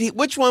one char- would he?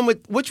 Which one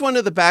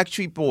of the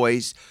Backstreet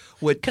Boys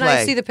would Can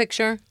play? I see the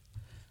picture?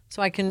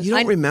 So I can. You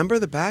don't remember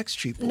the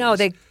Backstreet Boys? No,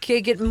 they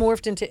get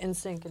morphed into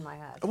NSYNC in my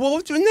head. Well,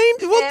 what's the name?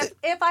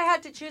 If I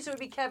had to choose, it would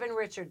be Kevin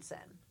Richardson.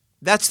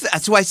 That's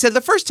what I said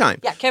the first time.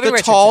 Yeah, Kevin the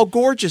Richardson. tall,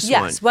 gorgeous one.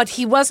 Yes, but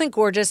he wasn't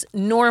gorgeous,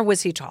 nor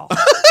was he tall.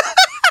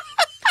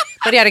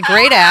 But he had a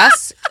great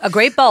ass, a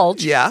great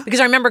bulge. Yeah. Because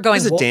I remember going,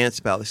 It was a "Wha-"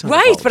 dance ballad. It's not a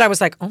Right, bulge. but I was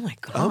like, oh my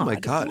God. Oh my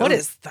God! What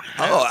is that?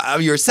 Oh,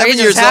 you were Are 7 you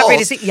years just happy old.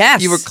 to see?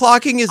 Yes. You were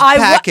clocking his I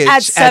wa- package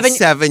at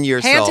 7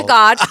 years Hand old. to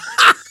God,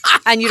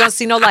 and you don't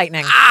see no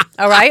lightning.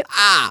 All right?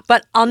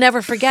 But I'll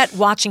never forget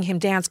watching him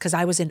dance because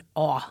I was in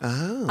awe.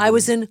 Oh. I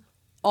was in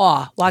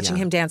awe watching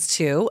him dance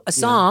to a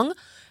song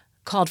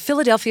called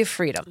Philadelphia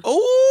Freedom.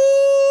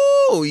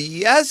 Oh,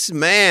 yes,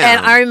 ma'am.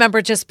 And I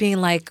remember just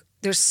being like,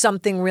 there's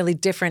something really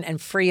different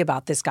and free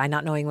about this guy,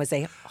 not knowing was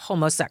a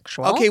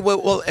homosexual. Okay,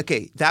 well,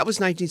 okay. That was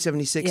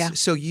 1976. Yeah.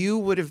 So you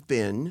would have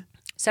been,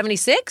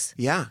 76?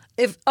 yeah.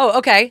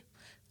 Okay.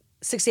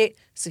 68,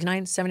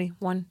 69, 70,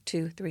 1,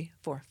 2, 3,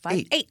 4,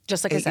 5, 8.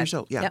 Just like I 8 said. years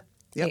old, yeah. Yep.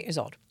 Yep. 8 years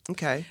old.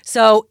 Okay.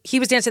 So he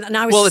was dancing, and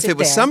I was Well, if sit it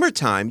was there.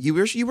 summertime, you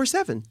were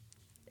 7.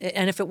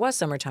 And if it was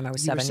summertime, I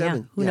was You were 7. Yeah.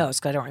 7, Who yeah. knows?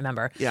 Because I don't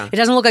remember. Yeah. It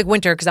doesn't look like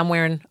winter because I'm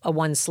wearing a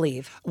one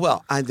sleeve.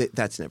 Well,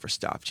 that's never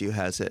stopped you,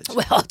 has it?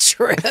 Well,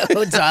 true,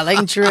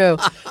 darling, true.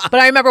 But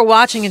I remember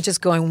watching and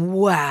just going,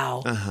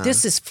 wow, Uh-huh.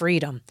 this is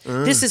freedom.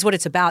 This is what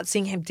it's about.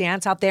 Seeing him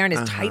dance out there in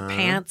his tight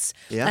pants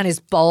Yeah. and his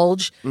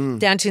bulge,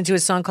 dancing to a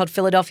song called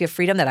Philadelphia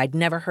Freedom that I'd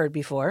never heard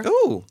before.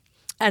 Oh,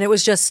 And it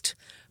was just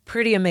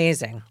pretty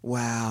amazing.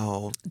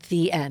 wow.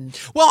 The end.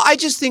 Well, I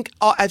just think,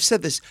 I've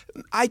said this,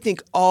 I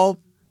think all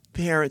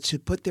parents who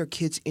put their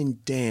kids in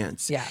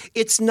dance. Yeah.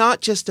 It's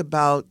not just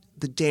about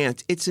the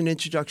dance. It's an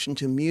introduction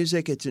to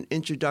music. It's an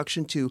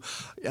introduction to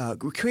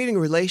creating a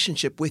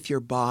relationship with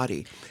your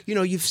body. You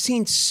know, you've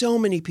seen so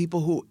many people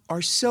who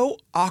are so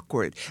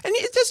awkward. And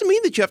it doesn't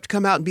mean that you have to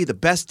come out and be the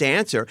best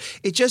dancer.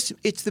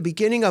 It's the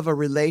beginning of a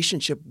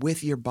relationship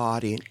with your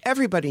body. And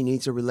everybody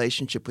needs a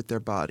relationship with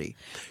their body.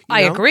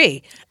 I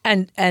agree.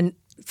 And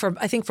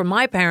I think for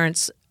my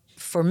parents,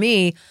 for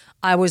me,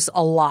 I was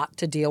a lot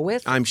to deal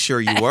with. I'm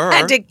sure you were.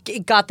 And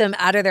it got them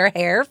out of their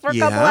hair for a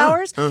couple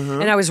hours.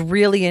 And I was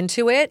really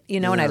into it, you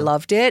know, and I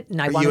loved it.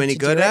 And I Are wanted you any to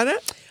good do at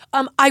it?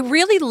 I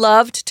really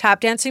loved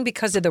tap dancing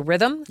because of the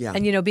rhythm. Yeah.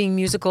 And, you know, being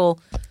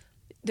musical,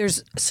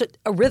 there's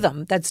a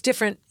rhythm that's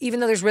different, even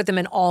though there's rhythm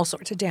in all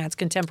sorts of dance,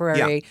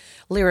 contemporary,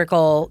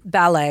 lyrical,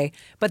 ballet.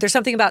 But there's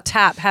something about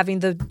tap having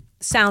the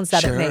sounds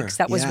that it makes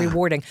that was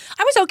rewarding.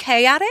 I was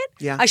okay at it.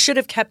 Yeah. I should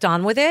have kept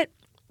on with it.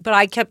 But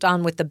I kept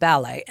on with the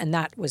ballet, and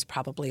that was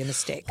probably a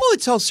mistake. Well,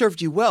 it's all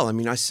served you well. I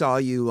mean, I saw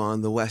you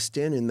on the West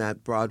End in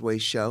that Broadway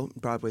show.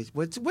 What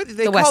do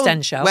they call West it?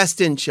 End show.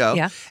 West End show.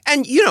 Yeah.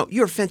 And, you know,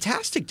 you're a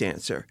fantastic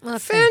dancer. Well,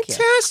 thank you.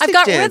 Fantastic I've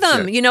got dancer.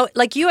 rhythm, you know,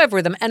 like you have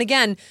rhythm. And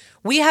again,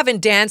 we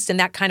haven't danced in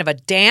that kind of a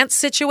dance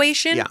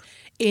situation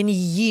in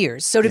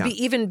years. So to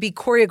even be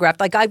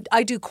choreographed, like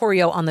I do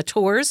choreo on the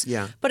tours,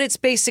 but it's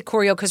basic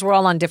choreo because we're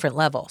all on different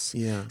levels.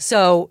 Yeah.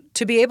 So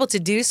to be able to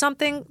do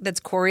something that's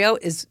choreo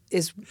is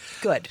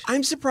good.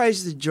 I'm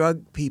surprised the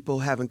drug people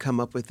haven't come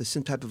up with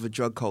some type of a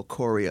drug called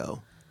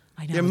choreo.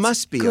 I know. There it's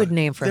must be a good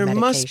name for a There medication.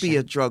 must be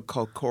a drug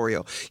called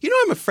choreo. You know,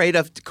 I'm afraid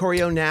of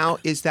choreo now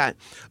is that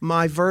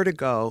my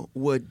vertigo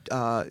would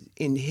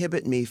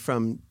inhibit me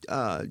from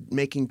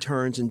making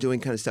turns and doing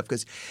kind of stuff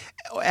because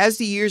as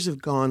the years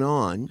have gone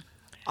on,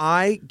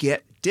 I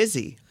get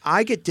dizzy.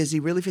 I get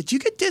dizzy really fast. Do you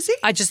get dizzy?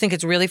 I just think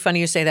it's really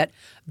funny you say that.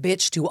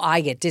 Bitch, do I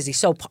get dizzy?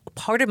 So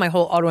part of my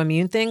whole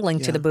autoimmune thing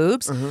linked to the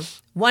boobs.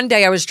 One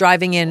day I was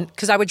driving in,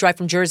 because I would drive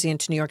from Jersey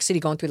into New York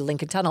City going through the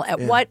Lincoln Tunnel at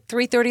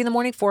 3:30 in the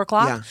morning, 4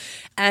 o'clock? Yeah.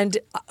 And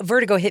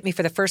vertigo hit me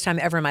for the first time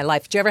ever in my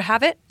life. Did you ever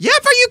have it? Yep.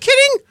 Are you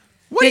kidding?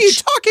 What are you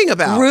Bitch, talking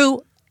about?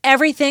 Rue,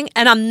 everything,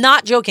 and I'm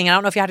not joking. I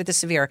don't know if you had it this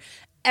severe.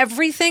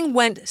 Everything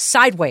went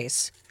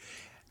sideways.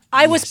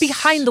 I was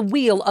behind the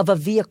wheel of a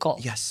vehicle.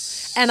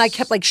 Yes. And I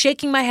kept like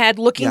shaking my head,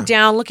 looking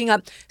down, looking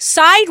up,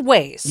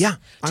 sideways. Yeah,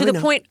 To the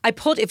point I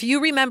pulled, if you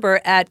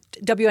remember at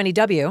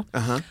WNEW,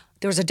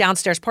 there was a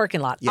downstairs parking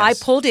lot. Yes. I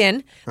pulled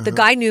in, the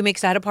guy knew me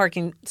because I had a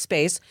parking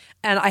space,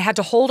 and I had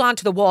to hold on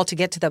to the wall to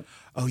get to the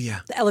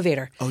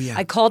elevator. Oh, yeah.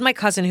 I called my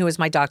cousin who was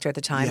my doctor at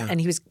the time, Yeah.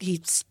 and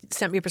he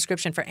sent me a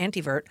prescription for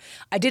Antivert.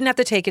 I didn't have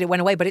to take it. It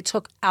went away, but it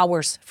took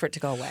hours for it to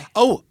go away.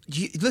 Oh,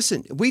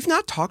 listen, we've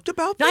not talked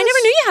about this? I never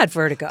knew you had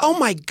vertigo. Oh,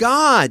 my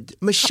God.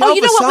 Michelle Oh,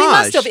 you know what? We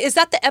must Visage. have. Is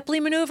that the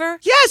Epley maneuver?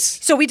 Yes.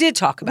 So we did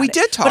talk about it. We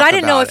did talk But I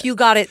didn't know about if you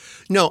got it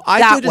No,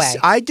 that way.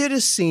 I did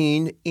a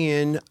scene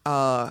in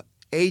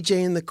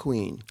AJ and the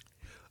Queen,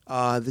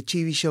 the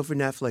TV show for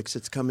Netflix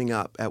that's coming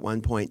up at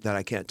one point that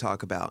I can't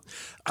talk about,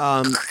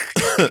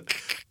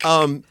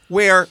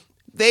 where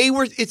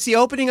it's the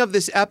opening of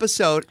this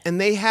episode, and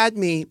they had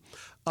me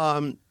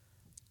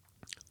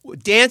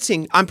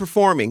dancing. I'm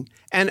performing,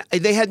 and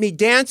they had me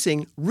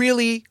dancing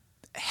really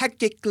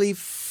hectically,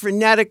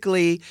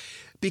 frenetically,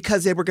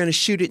 because they were going to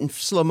shoot it in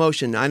slow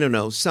motion. I don't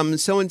know, some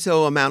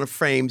so-and-so amount of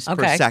frames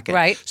per second.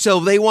 Right. So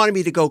they wanted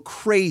me to go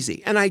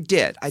crazy. And I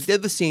did. I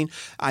did the scene.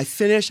 I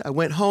finished. I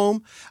went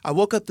home. I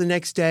woke up the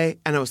next day,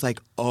 and I was like,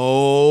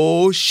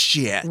 oh,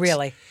 shit.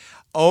 Really?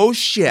 Oh,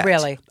 shit.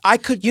 Really? I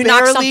could You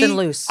barely, knocked something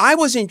loose. I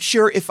wasn't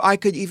sure if I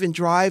could even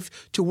drive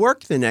to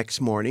work the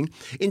next morning.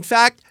 In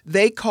fact,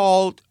 they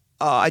called,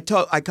 I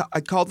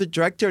called the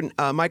director,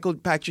 Michael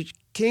Patrick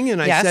King,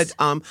 and I Yes. said,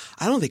 I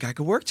don't think I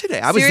could work today.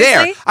 I was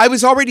Seriously? there. I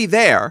was already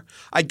there.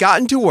 I'd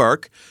gotten to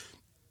work,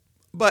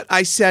 but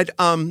I said,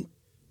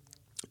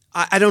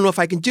 I don't know if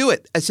I can do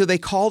it. And so they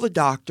called the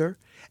doctor,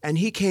 and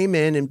he came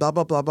in and blah,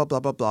 blah, blah, blah, blah,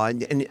 blah, blah.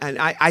 And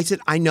I said,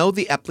 I know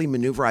the Epley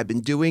maneuver. I've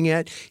been doing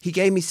it. He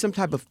gave me some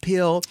type of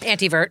pill.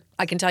 Antivert.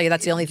 I can tell you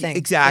that's the only thing.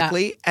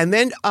 Exactly. Yeah. And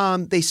then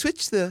they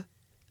switched the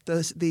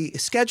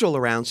schedule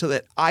around so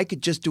that I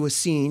could just do a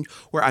scene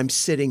where I'm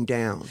sitting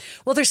down.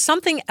 Well, there's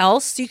something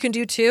else you can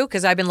do too,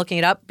 because I've been looking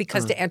it up.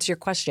 Because to answer your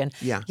question,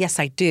 Yeah. yes,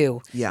 I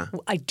do. Yeah.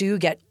 I do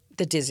get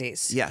the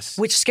dizzies. Yes.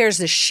 Which scares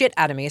the shit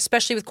out of me,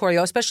 especially with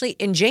choreo, especially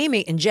in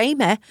Jamie.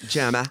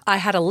 Jamma. I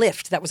had a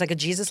lift that was like a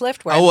Jesus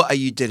lift. Where Oh,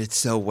 you did it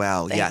so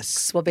well. Thanks.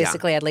 Yes. Well,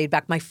 basically, I laid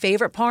back. My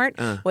favorite part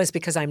was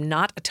because I'm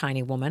not a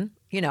tiny woman.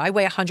 You know, I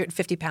weigh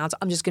 150 pounds.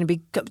 I'm just going to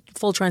be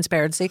full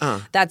transparency.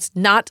 That's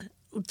not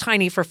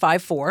tiny for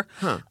 5'4".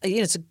 You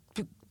know, it's a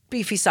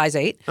beefy size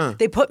 8.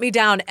 They put me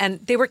down, and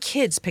they were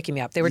kids picking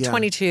me up. They were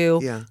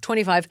 22,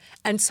 25.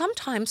 And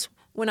sometimes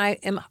when I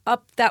am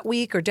up that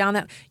week or down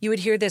that, you would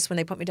hear this when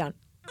they put me down.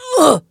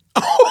 Ugh!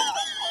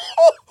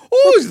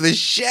 Oh, the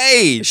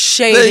shade.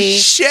 Shady. The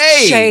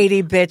shade.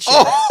 Shady bitches.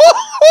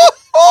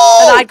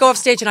 Oh. And I'd go off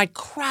stage and I'd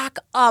crack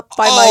up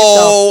by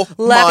Oh, myself.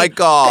 my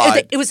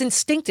God. It was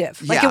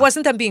instinctive. Like Yeah. it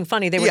wasn't them being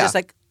funny. They were Yeah. just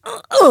like,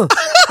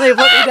 They put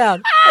me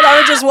down. And I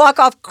would just walk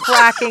off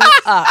cracking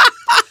up.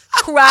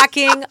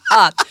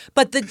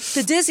 But the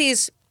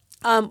dizzies,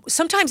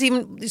 sometimes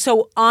even,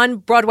 so on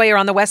Broadway or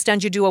on the West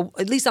End,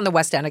 at least on the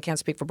West End, I can't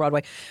speak for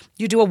Broadway,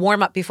 you do a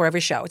warm-up before every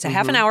show. It's a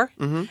half an hour,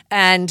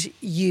 and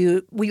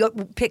we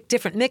pick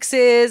different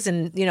mixes,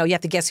 and you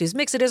have to guess whose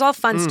mix it is, all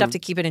fun stuff to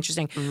keep it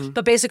interesting.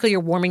 But basically, you're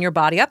warming your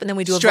body up, and then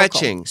we do a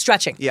vocal.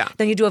 Stretching. Yeah.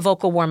 Then you do a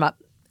vocal warm-up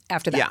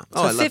after that. Yeah.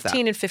 Oh, so I love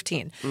 15 and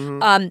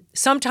 15.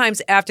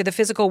 Sometimes after the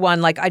physical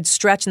one, like I'd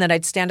stretch and then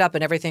I'd stand up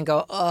and everything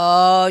go,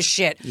 oh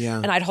shit. Yeah.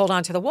 And I'd hold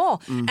on to the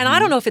wall. And I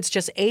don't know if it's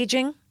just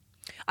aging.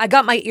 I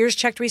got my ears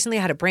checked recently.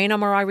 I had a brain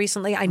MRI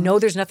recently. I know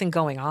there's nothing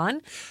going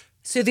on.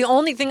 So the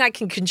only thing I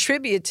can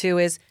contribute to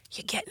is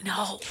you're getting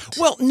old.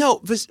 Well,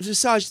 no,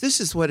 Visage, this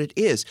is what it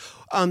is.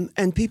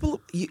 And people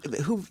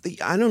who,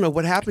 I don't know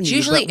what happened to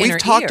usually you, but we've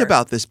talked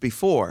about this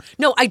before.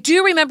 No, I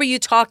do remember you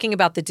talking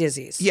about the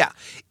dizzies. Yeah.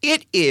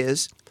 It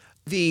is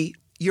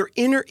your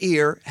inner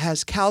ear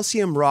has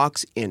calcium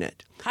rocks in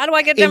it. How do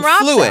I get them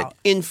rocks out?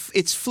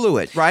 It's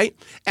fluid, right?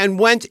 And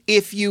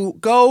if you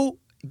go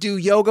do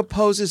yoga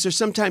poses, or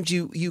sometimes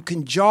you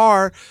can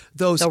jar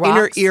those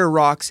inner ear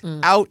rocks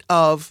out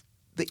of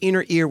the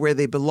inner ear where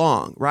they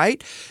belong,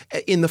 right?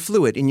 In the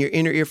fluid, in your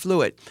inner ear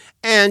fluid.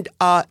 And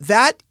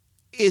that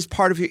is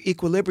part of your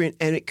equilibrium,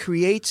 and it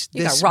creates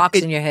this. You got rocks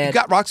in your head. You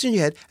got rocks in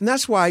your head, and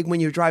that's why when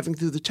you're driving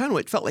through the tunnel,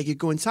 it felt like you're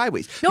going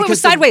sideways. No, it was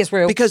sideways,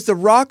 Rue. Because the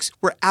rocks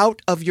were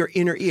out of your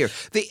inner ear.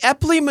 The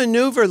Epley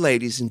maneuver,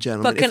 ladies and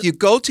gentlemen, if you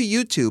go to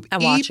YouTube,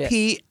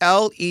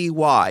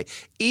 E-P-L-E-Y,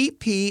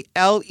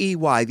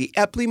 E-P-L-E-Y, the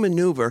Epley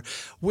maneuver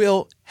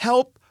will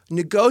help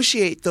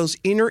negotiate those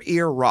inner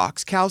ear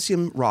rocks,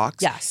 calcium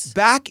rocks,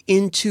 back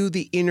into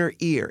the inner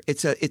ear.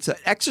 It's an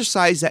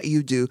exercise that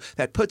you do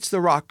that puts the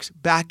rocks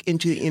back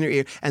into the inner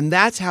ear, and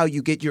that's how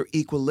you get your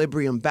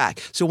equilibrium back.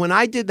 So when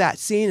I did that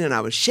scene and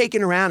I was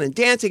shaking around and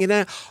dancing, and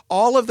then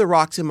all of the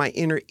rocks in my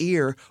inner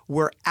ear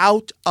were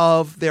out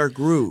of their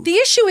groove. The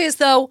issue is,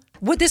 though,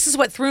 this is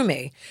what threw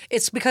me.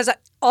 It's because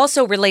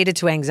also related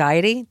to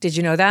anxiety. Did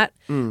you know that?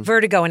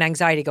 Vertigo and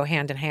anxiety go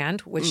hand in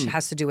hand, which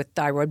has to do with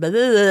thyroid. Blah,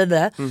 blah,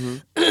 blah, blah.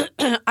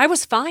 I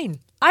was fine.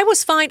 I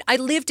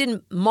lived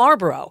in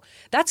Marlboro.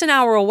 That's an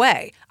hour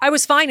away. I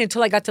was fine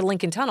until I got to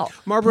Lincoln Tunnel.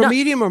 Marlboro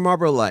Medium or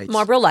Marlboro Lights?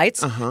 Marlboro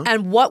Lights.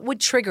 And what would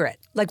trigger it?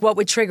 Like, what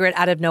would trigger it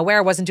out of nowhere?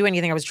 I wasn't doing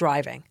anything. I was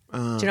driving. Do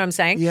you know what I'm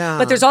saying? Yeah.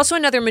 But there's also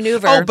another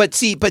maneuver. Oh, but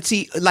see,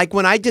 like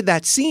when I did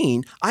that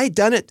scene, I had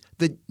done it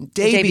the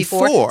day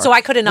before. So I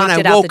could have knocked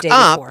it out the day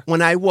before.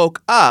 When I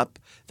woke up,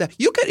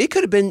 it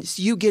could have been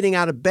you getting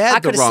out of bed the wrong way. I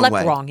could have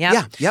slept wrong,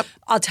 Yeah, yep.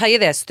 I'll tell you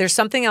this. There's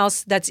something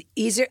else that's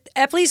easier.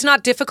 Epley's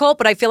not difficult,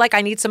 but I feel like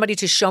I need somebody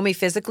to show me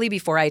physically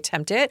before I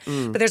attempt it.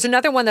 But there's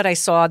another one that I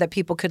saw that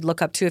people could look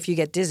up too if you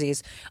get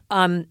dizzies.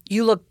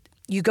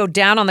 You go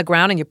down on the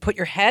ground and you put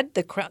your head,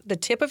 the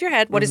tip of your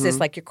head. What is this?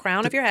 Like your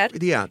crown of your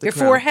head? Yeah, your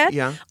crown, forehead.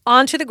 yeah.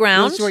 Onto the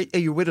ground. Well, right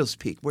at your widow's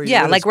peak. Where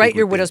Yeah, like right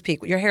your would be. widow's peak,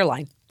 your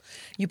hairline.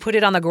 You put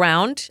it on the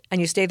ground and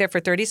you stay there for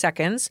 30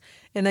 seconds,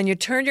 and then you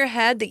turn your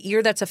head, the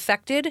ear that's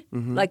affected.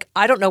 Like,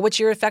 I don't know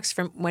which ear affects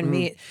from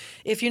when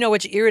if you know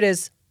which ear it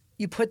is,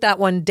 you put that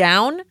one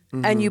down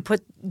and you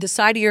put the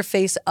side of your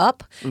face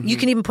up. You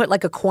can even put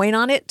like a coin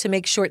on it to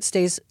make sure it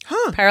stays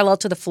parallel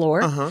to the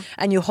floor.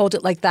 And you hold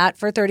it like that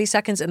for 30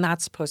 seconds, and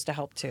that's supposed to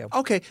help too.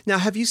 Okay. Now,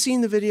 have you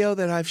seen the video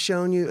that I've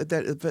shown you?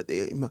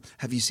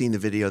 Have you seen the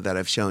video that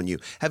I've shown you?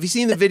 Have you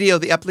seen the video,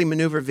 the Epley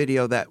maneuver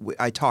video that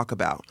I talk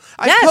about?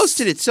 I've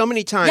posted it so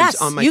many times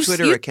on my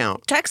Twitter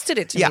account. Texted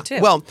it to me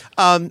too. Well,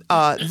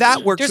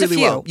 that works There's really a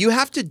few. well. You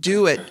have to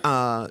do it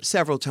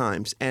several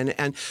times.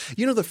 And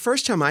the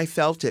first time I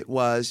felt it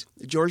was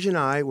George and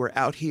I were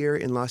out here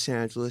in Los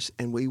Angeles,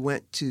 and we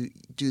went to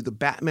do the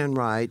Batman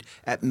ride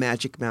at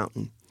Magic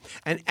Mountain.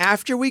 And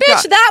after we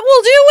got... that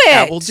will do it.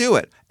 That will do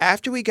it.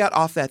 After we got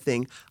off that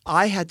thing,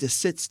 I had to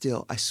sit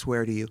still, I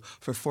swear to you,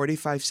 for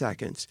 45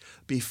 seconds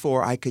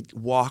before I could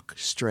walk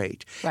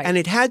straight. Right. And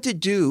it had to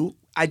do...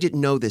 I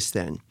didn't know this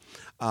then.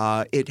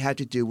 It had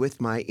to do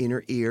with my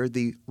inner ear.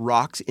 The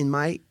rocks in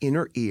my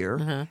inner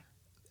ear...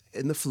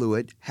 in the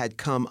fluid had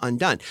come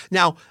undone.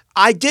 Now,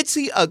 I did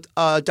see a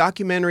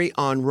documentary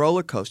on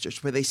roller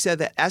coasters where they said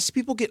that as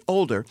people get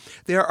older,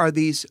 there are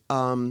these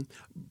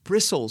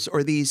bristles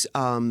or these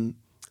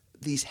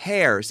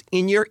hairs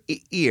in your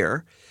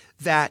ear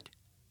that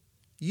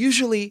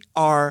usually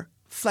are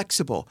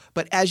flexible.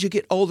 But as you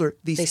get older,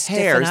 these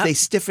hairs, they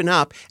stiffen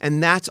up,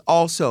 and that's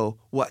also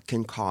what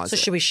can cause it.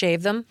 So should we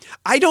shave them?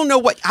 I don't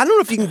know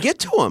if you can get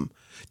to them.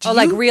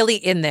 Like really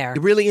in there?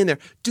 Really in there.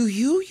 Do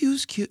you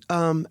use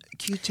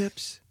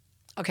Q-tips?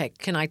 Okay,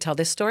 can I tell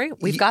this story?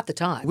 We've got the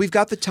time. We've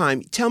got the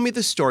time. Tell me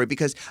the story,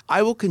 because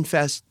I will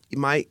confess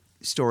my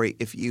story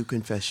if you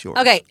confess yours.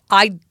 Okay,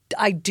 I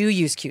do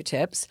use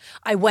Q-tips.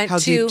 I went How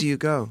deep do you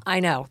go? I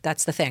know,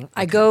 that's the thing.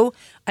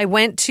 I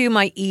went to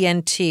my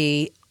ENT,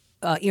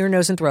 ear,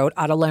 nose, and throat,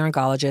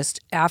 otolaryngologist,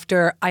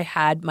 after I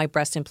had my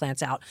breast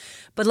implants out.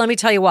 But let me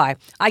tell you why.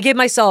 I gave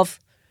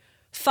myself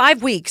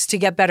 5 weeks to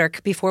get better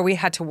before we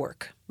had to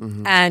work.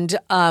 And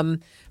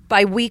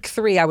By week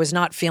 3, I was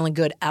not feeling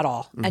good at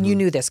all, and you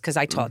knew this because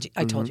I told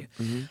you.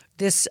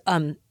 This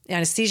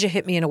anesthesia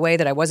hit me in a way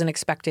that I wasn't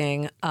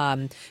expecting.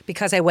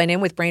 Because I went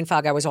in with brain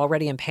fog, I was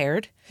already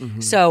impaired.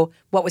 So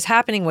what was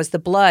happening was the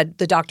blood.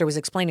 The doctor was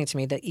explaining to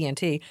me, the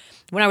ENT,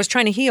 when I was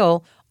trying to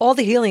heal, all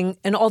the healing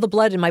and all the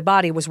blood in my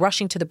body was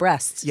rushing to the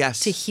breasts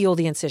to heal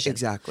the incision.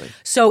 Exactly.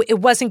 So it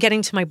wasn't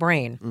getting to my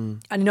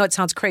brain. I know it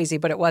sounds crazy,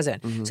 but it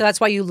wasn't. So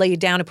that's why you lay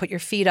down and put your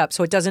feet up.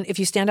 So it doesn't. If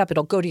you stand up,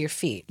 it'll go to your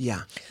feet.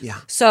 Yeah.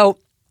 So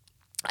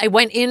I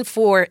went in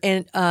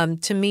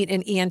to meet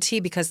an ENT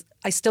because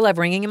I still have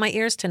ringing in my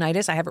ears,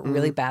 tinnitus. I have it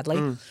really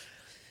badly.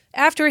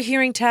 After a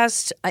hearing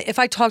test, if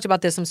I talked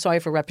about this, I'm sorry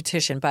for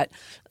repetition, but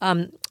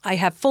I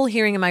have full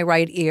hearing in my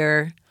right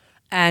ear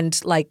and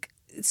like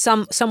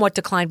somewhat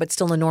declined, but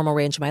still in the normal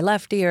range of my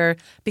left ear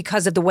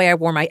because of the way I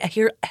wore my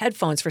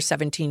headphones for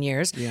 17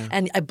 years,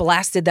 and I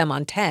blasted them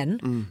on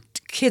 10.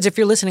 Kids, if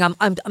you're listening,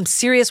 I'm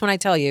serious when I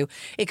tell you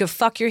it could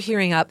fuck your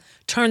hearing up.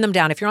 Turn them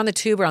down. If you're on the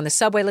tube or on the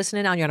subway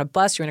listening now, you're on a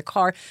bus, you're in a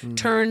car,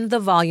 turn the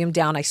volume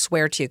down, I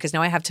swear to you, because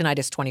now I have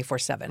tinnitus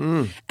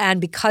 24/7. And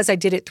because I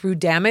did it through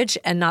damage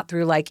and not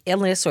through like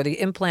illness or the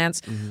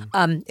implants,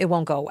 it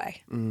won't go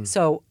away.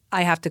 So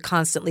I have to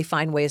constantly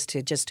find ways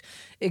to just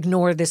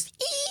ignore this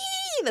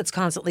that's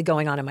constantly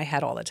going on in my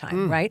head all the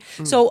time, right?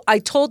 So I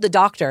told the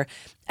doctor,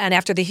 and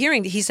after the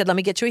hearing, he said, let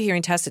me get you a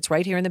hearing test. It's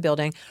right here in the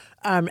building.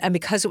 And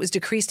because it was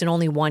decreased in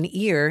only one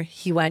ear,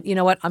 he went, you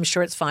know what, I'm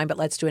sure it's fine, but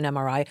let's do an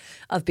MRI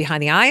of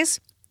behind the eyes,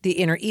 the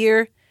inner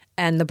ear,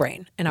 and the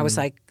brain. And I was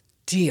like,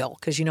 deal,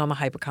 because you know I'm a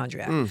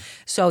hypochondriac.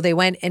 So they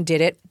went and did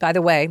it. By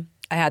the way,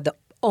 I had the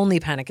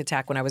only panic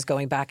attack when I was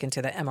going back into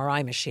the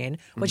MRI machine,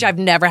 which I've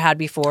never had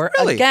before.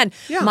 Really? Again,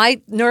 Yeah. my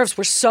nerves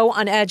were so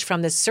on edge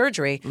from this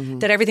surgery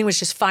that everything was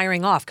just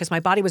firing off because my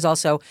body was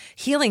also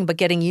healing but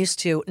getting used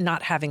to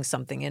not having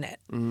something in it.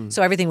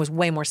 So everything was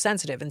way more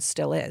sensitive and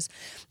still is.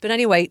 But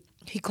anyway,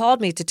 he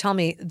called me to tell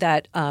me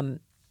that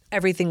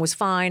everything was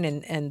fine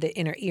and the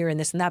inner ear and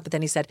this and that. But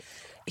then he said,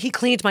 he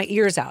cleaned my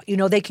ears out. You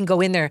know, they can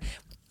go in there.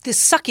 This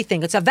sucky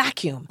thing, it's a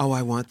vacuum. Oh,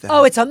 I want that.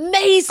 Oh, it's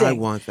amazing. I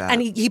want that.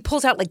 And he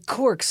pulls out like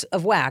corks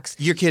of wax.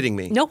 You're kidding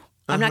me. No,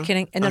 I'm not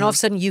kidding. And then all of a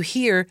sudden you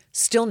hear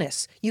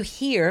stillness. You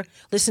hear,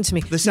 listen to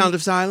me. The sound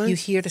of silence? You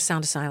hear the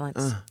sound of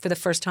silence for the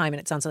first time, and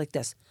it sounds like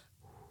this.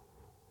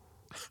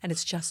 And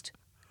it's just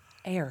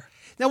air.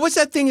 Now, what's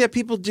that thing that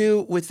people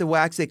do with the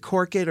wax? They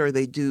cork it, or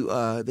they do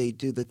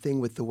the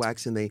thing with the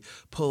wax and they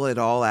pull it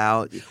all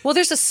out. Well,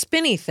 there's a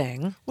spinny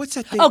thing. What's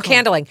that thing Oh, called?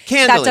 candling.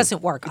 Candling. That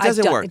doesn't work. It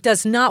doesn't work. It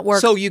does not work.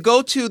 So you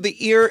go to the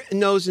ear,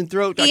 nose, and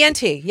throat.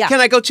 ENT, yeah.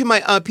 Can I go to my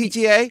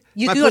PTA?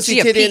 You my do it to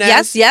your titty, and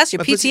ass? yes, your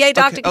My pussy- PTA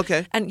doctor.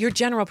 Okay. And your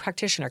general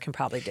practitioner can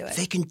probably do it.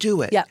 They can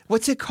do it. Yeah.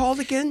 What's it called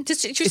again?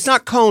 Just- it's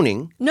not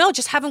coning. No,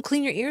 just have them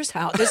clean your ears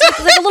out. There's like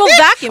a little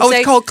vacuum. Oh,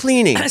 it's called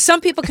cleaning. Some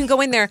people can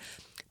go in there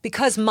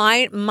because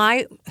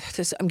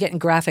I'm getting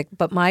graphic,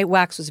 but my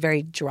wax was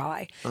very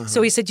dry.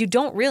 So he said, you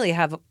don't really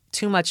have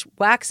too much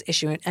wax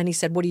issue. And he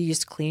said, what do you use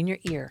to clean your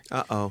ear?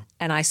 Uh-oh.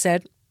 And I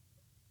said,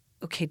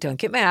 okay, don't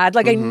get mad.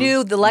 Like I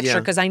knew the lecture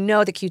because I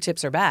know the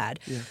Q-tips are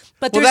bad. Yeah.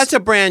 But Well, there's that's a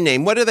brand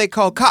name. What are they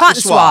called?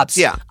 cotton swabs.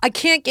 Yeah. I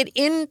can't get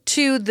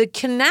into the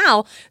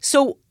canal,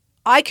 so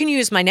I can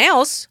use my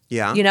nails.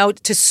 Yeah. You know,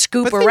 to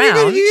scoop But then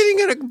around. you're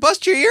going to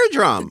bust your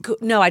eardrum.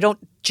 No, I don't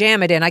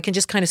jam it in. I can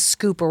just kind of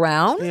scoop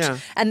around. Yeah.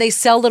 And they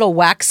sell little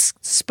wax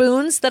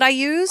spoons that I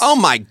use. Oh,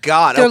 my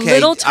God. They're okay.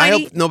 little I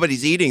tiny- hope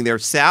nobody's eating their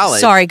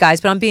salad. Sorry,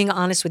 guys, but I'm being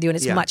honest with you, and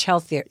it's Yeah. much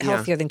healthier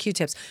than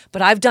Q-tips.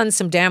 But I've done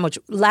some damage.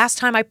 Last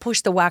time I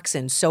pushed the wax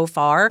in so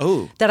far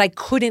that I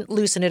couldn't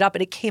loosen it up,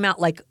 and it came out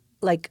like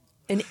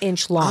an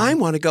inch long. I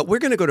want to go. We're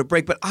going to go to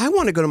break, but I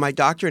want to go to my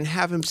doctor and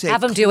have him say,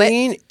 Have him do it.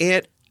 clean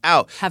it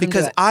out. Have him do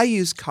because it. I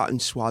use cotton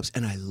swabs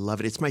and I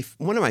love it. It's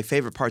one of my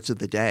favorite parts of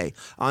the day.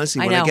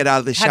 Honestly, I when know. I get out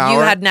of the shower. Have you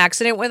had an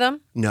accident with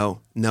them? No.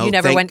 You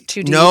never went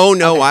too deep? No,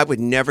 Okay. I would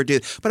never do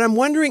it. But I'm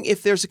wondering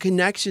if there's a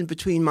connection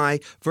between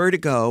my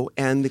vertigo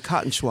and the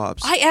cotton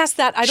swabs. I asked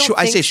that. I don't think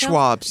I say so.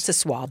 Schwab's. It's a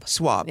swab.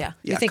 Swab. Yeah.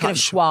 You're thinking cotton of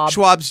Schwab.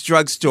 Schwab's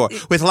drugstore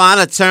with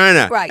Lana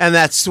Turner. Right. And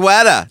that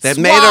sweater that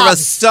made her a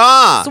Swabs.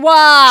 star.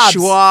 Swabs.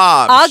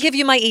 Schwab's. I'll give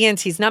you my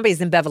ENT's number.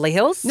 He's in Beverly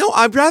Hills. No,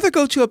 I'd rather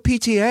go to a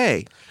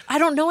PTA. I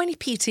don't know any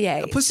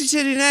PTA. Pussy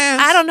titty and ass.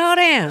 I don't know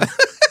them.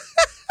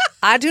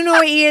 I do know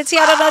ENT.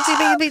 I don't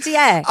know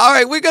PTA. All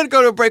right, we're going to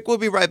go to a break. We'll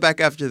be right back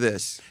after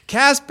this.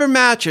 Casper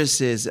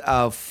Mattresses,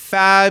 a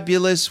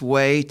fabulous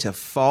way to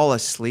fall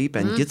asleep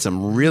and get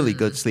some really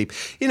good sleep.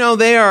 You know,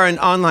 they are an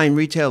online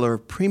retailer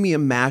of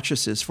premium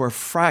mattresses for a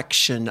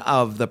fraction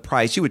of the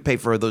price. You would pay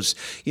for those,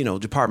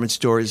 department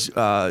stores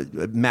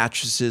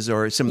mattresses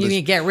or some of You those.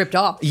 can get ripped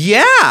off.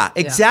 Yeah,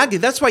 exactly.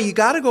 That's why you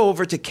got to go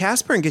over to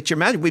Casper and get your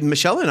mattress.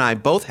 Michelle and I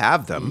both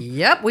have them.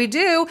 Yep, we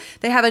do.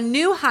 They have a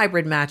new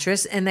hybrid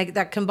mattress, and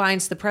that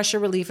combines the pressure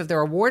relief of their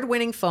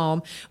award-winning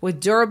foam with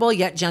durable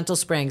yet gentle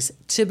springs.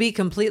 To be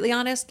completely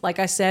honest, like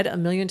I said a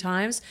million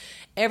times,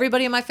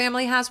 Everybody in my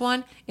family has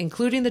one,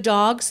 including the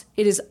dogs.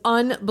 It is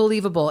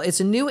unbelievable. It's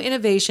a new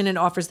innovation and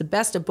offers the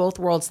best of both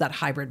worlds, that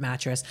hybrid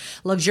mattress.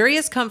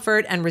 Luxurious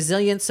comfort and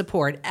resilient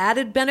support.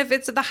 Added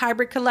benefits of the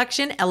hybrid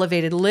collection: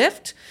 elevated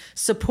lift,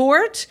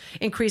 support,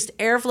 increased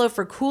airflow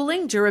for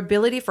cooling,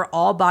 durability for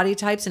all body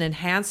types, and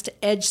enhanced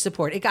edge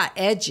support. It got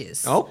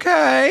edges.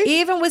 Okay.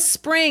 Even with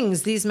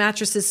springs, these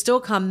mattresses still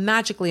come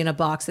magically in a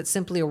box that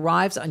simply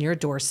arrives on your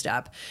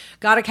doorstep.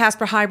 Got a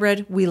Casper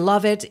Hybrid? We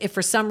love it. If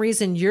for some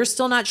reason you're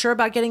still not sure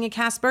about getting a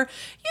Casper,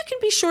 you can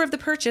be sure of the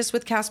purchase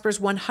with Casper's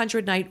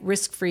 100-night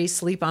risk-free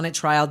sleep on it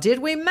trial. Did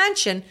we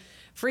mention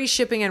free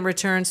shipping and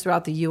returns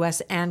throughout the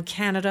U.S. and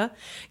Canada?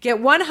 Get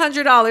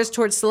 $100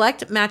 towards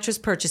select mattress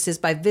purchases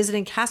by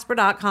visiting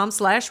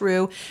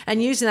casper.com/Rue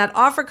and using that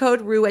offer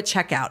code Rue at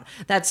checkout.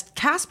 That's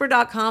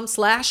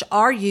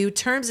casper.com/RU.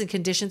 Terms and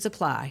conditions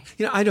apply.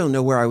 I don't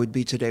know where I would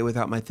be today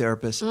without my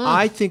therapist.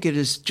 I think it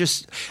is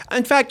just,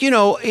 in fact,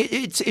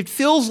 it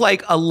feels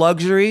like a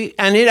luxury,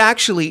 and it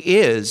actually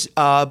is.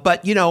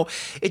 But,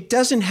 it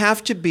doesn't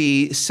have to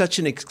be such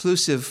an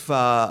exclusive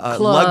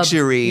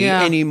luxury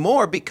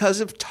anymore because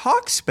of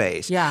Talkspace.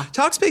 Yeah.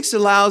 Talkspace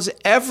allows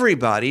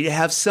everybody to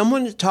have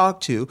someone to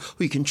talk to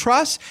who you can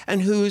trust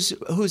and whose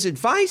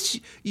advice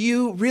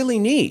you really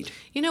need.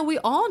 We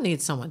all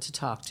need someone to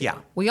talk to. Yeah.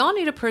 We all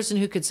need a person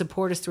who could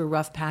support us through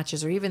rough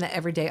patches or even the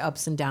everyday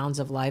ups and downs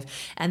of life.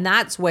 And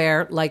that's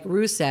where, like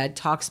Rue said,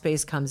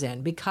 Talkspace comes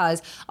in,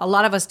 because a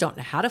lot of us don't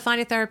know how to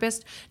find a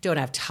therapist, don't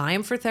have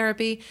time for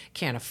therapy,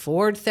 can't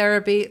afford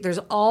therapy. There's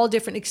all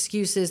different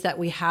excuses that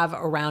we have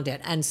around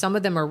it. And some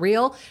of them are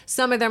real.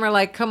 Some of them are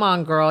like, come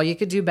on, girl, you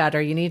could do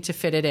better. You need to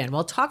fit it in.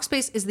 Well,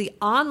 Talkspace is the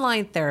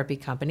online therapy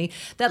company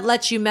that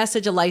lets you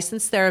message a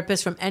licensed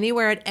therapist from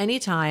anywhere at any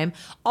time.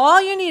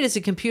 All you need is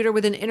a computer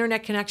with an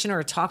internet connection or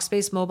a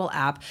Talkspace mobile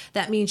app.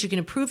 That means you can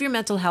improve your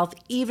mental health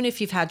even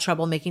if you've had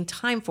trouble making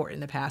time for it in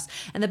the past.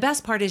 And the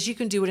best part is you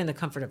can do it in the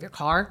comfort of your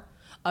car,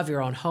 of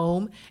your own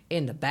home,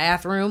 in the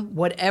bathroom,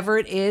 whatever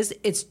it is.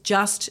 It's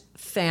just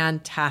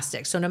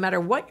fantastic. So no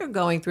matter what you're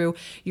going through,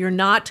 you're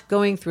not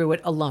going through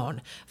it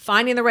alone.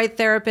 Finding the right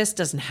therapist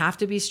doesn't have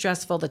to be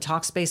stressful. The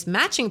Talkspace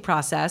matching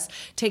process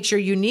takes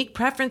your unique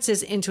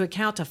preferences into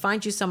account to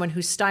find you someone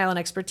whose style and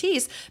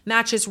expertise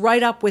matches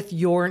right up with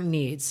your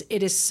needs.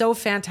 It is so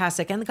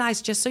fantastic. And guys,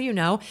 just so you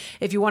know,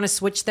 if you want to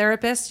switch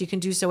therapists, you can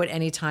do so at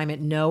any time at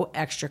no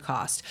extra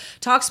cost.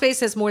 Talkspace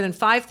has more than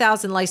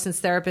 5,000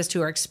 licensed therapists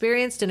who are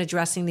experienced in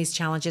addressing these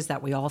challenges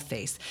that we all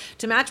face.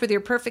 To match with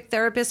your perfect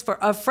therapist for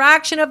a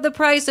fraction of the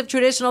price of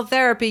traditional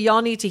therapy,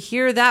 y'all need to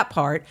hear that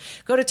part.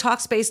 Go to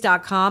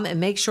Talkspace.com and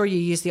make sure you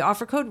use the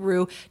offer code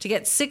RUE to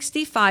get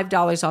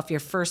 $65 off your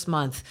first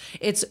month.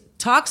 It's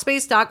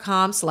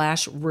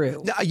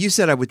Talkspace.com/Rue. You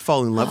said I would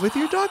fall in love with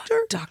your doctor?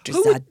 Dr.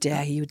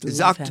 Zadeh. You would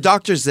love him.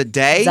 Dr.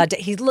 Zadeh? Zadeh.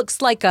 He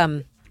looks like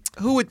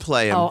Who would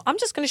play him? Oh, I'm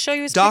just going to show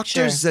you his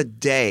Dr. picture.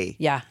 Zadeh.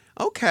 Yeah.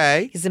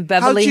 Okay. He's in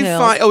Beverly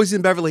Hills. He's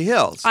in Beverly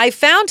Hills. I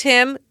found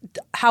him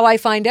how I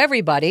find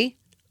everybody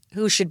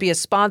who should be a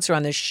sponsor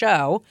on this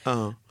show.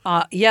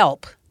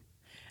 Yelp.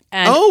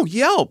 And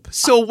Yelp.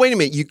 So wait a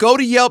minute. You go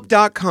to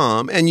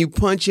Yelp.com and you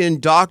punch in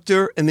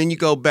doctor and then you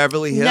go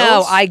Beverly Hills?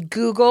 No, I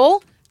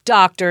Google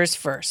doctors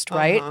first,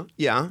 right?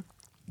 Yeah.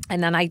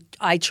 And then I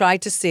try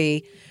to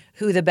see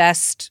who the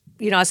best,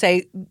 I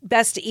say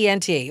best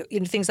ENT,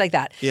 things like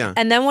that. Yeah.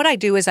 And then what I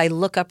do is I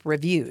look up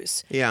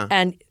reviews. Yeah.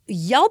 And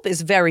Yelp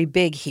is very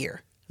big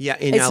here. Yeah,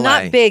 in It's LA.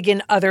 not big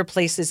in other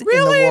places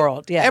Really? in the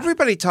world. Yeah.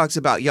 Everybody talks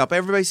about Yelp.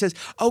 Everybody says,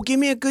 give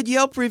me a good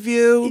Yelp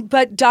review.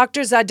 But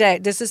Dr.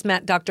 Zadeh, this is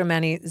Dr.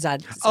 Manny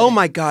Zadeh. Oh,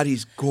 my God,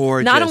 he's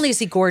gorgeous. Not only is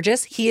he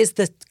gorgeous, he is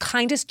the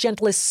kindest,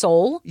 gentlest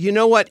soul. You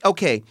know what?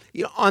 Okay.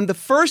 On the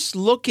first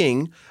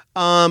looking,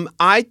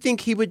 I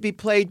think he would be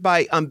played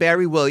by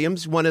Barry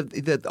Williams, one of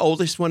the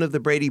oldest one of the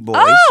Brady boys.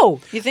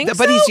 Oh, you think so?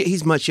 But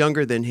he's much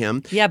younger than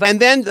him. Yeah, but and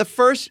then the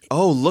first.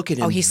 Oh, look at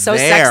him! he's so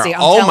there. sexy.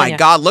 I'm oh telling my you.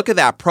 God! Look at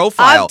that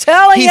profile. I'm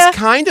telling you.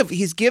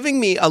 He's giving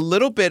me a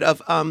little bit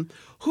of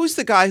Who's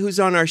the guy who's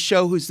on our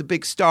show? Who's the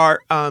big star?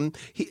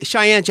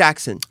 Cheyenne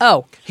Jackson.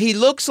 Oh, he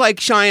looks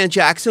like Cheyenne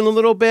Jackson a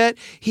little bit.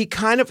 He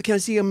kind of. Can I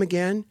see him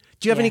again?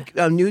 Do you have any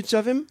nudes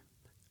of him?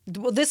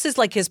 well, this is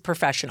like his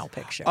professional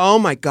picture. Oh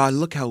my God!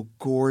 Look how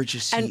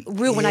gorgeous he is. And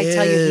Rue, when I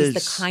tell you he's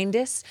the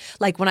kindest,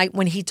 like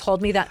when he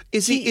told me that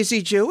is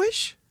he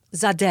Jewish?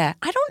 Zadeh,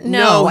 I don't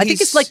know. No, I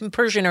think it's like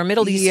Persian or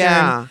Middle Eastern.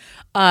 Yeah.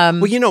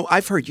 Well,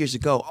 I've heard years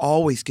ago,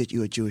 always get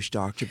you a Jewish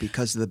doctor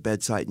because of the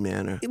bedside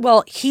manner.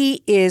 Well,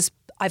 he is.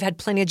 I've had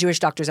plenty of Jewish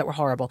doctors that were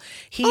horrible.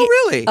 Oh,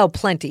 really? Oh,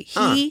 plenty.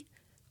 He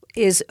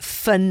is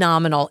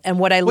phenomenal. And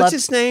what I love. What's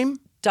his name?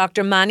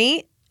 Dr.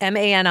 Mani,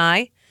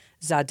 Mani,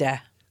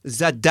 Zadeh.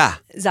 Zadeh.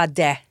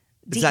 Zadeh.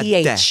 DEH.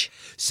 Zadeh.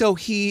 So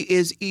he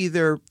is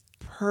either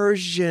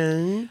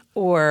Persian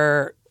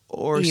or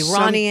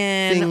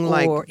Iranian something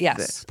like or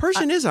yes. that.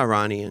 Persian is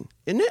Iranian,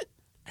 isn't it?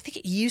 I think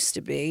it used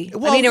to be.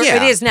 Well, I mean, yeah.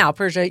 it is now.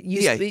 Persia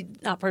used to be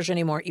not Persia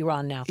anymore.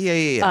 Iran now.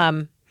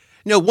 Yeah.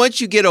 No, once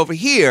you get over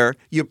here,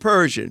 you're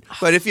Persian.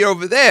 But if you're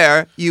over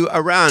there, you're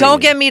Iranian.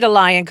 Don't get me to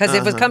lying, because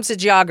if it comes to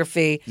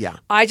geography, Yeah.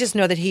 I just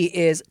know that he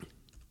is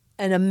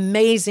an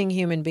amazing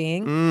human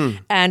being.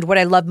 And what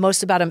I love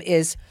most about him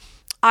is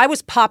I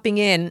was popping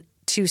in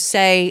to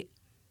say,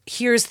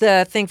 here's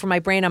the thing for my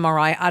brain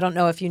MRI. I don't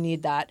know if you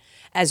need that,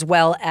 as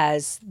well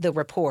as the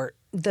report,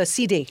 the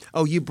CD.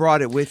 Oh, you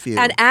brought it with you.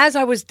 And as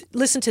I was,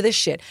 listen to this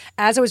shit,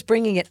 as I was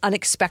bringing it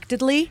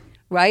unexpectedly,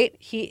 right?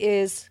 He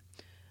is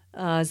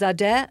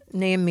Zadeh,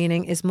 name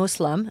meaning is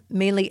Muslim,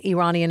 mainly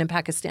Iranian and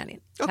Pakistani.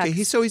 Okay,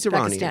 he's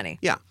Iranian. Pakistani.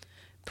 Yeah.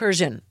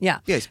 Persian, yeah.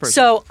 Yeah, he's Persian.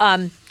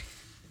 So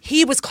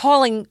he was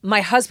calling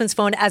my husband's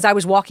phone as I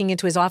was walking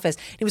into his office.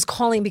 He was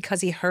calling because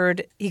he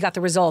got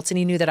the results and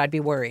he knew that I'd be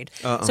worried.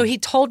 So he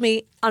told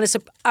me and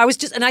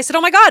I said,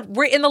 oh my God,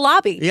 we're in the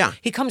lobby. Yeah.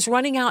 He comes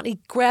running out and he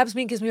grabs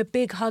me and gives me a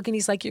big hug and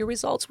he's like, your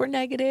results were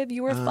negative.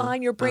 You were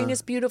fine. Your brain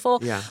is beautiful.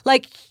 Yeah.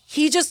 Like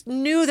he just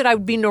knew that I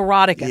would be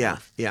neurotic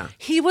enough. Yeah.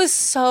 He was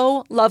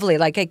so lovely.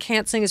 Like I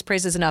can't sing his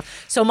praises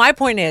enough. So my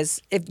point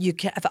is,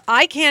 if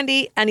eye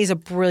candy and he's a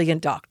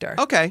brilliant doctor.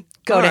 Okay.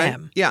 Go All to right.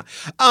 him. Yeah.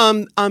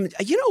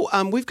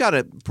 We've got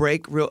to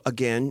break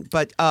again,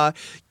 but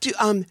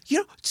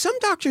some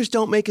doctors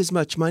don't make as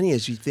much money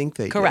as you think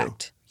they do.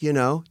 Correct. Does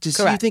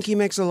you Correct. think he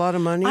makes a lot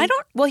of money? I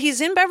don't. Well,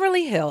 he's in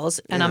Beverly Hills,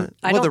 and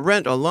Yeah. The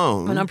rent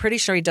alone. And I'm pretty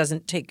sure he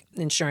doesn't take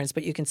insurance,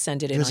 but you can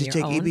send it in Does on he your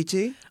take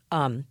own.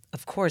 EBT?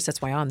 Of course,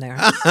 that's why I'm there.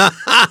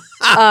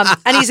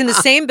 And he's in the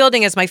same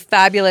building as my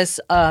fabulous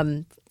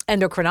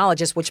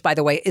endocrinologist, which, by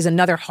the way, is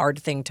another hard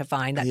thing to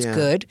find. That's Yeah,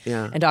 good.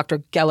 yeah. And Dr.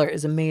 Geller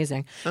is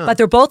amazing. But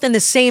they're both in the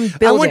same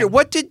building. I wonder,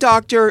 what did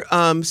Dr.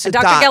 Sadat... And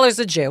Dr. Geller's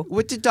a Jew.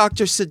 What did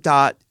Dr.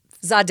 Sadat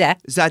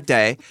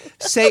Zadeh.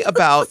 say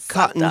about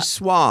cotton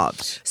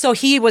swabs? So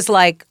he was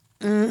like,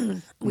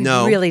 we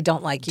No. really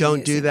don't like you.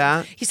 Don't do using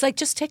that. it. He's like,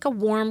 just take a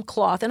warm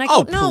cloth. And I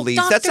Oh, go, no, please.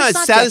 Dr. That's not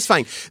Zadeh.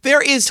 satisfying.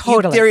 There's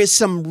Totally.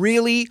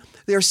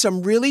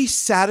 some really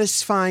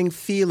satisfying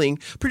feeling.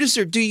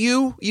 Producer, do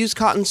you use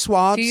cotton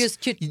swabs? Do you use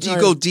do you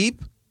go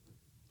deep?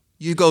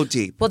 You go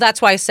deep. Well, that's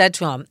why I said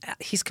to him,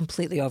 he's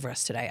completely over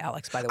us today,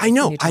 Alex, by the way. I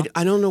know. Can you tell?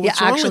 I don't know what's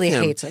He wrong actually with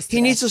him. hates us He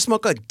today. needs to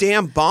smoke a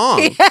damn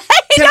bong.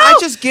 Can I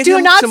just get Do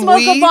him not some smoke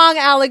weed? a bong,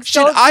 Alex.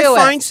 Should Don't I do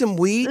find it. some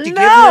weed to give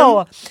No.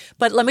 him?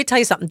 But let me tell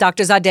you something.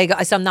 Dr. Zadeh,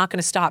 I said, I'm not going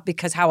to stop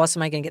because how else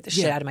am I going to get the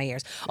shit out of my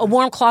ears? A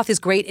warm cloth is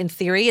great in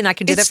theory, and I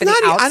can do that It's for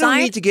not. the outside. I don't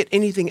need to get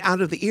anything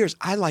out of the ears.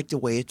 I like the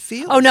way it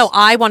feels. Oh, no,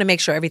 I want to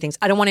make sure everything's.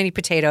 I don't want any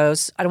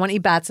potatoes. I don't want any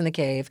bats in the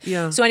cave.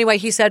 Yeah. So anyway,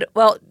 he said,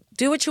 well,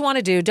 do what you want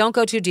to do. Don't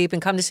go too deep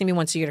and come to see me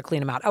once a year to clean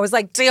them out. I was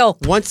like, deal.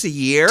 Once a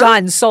year?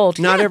 Done. Sold.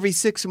 Not Yeah. every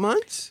 6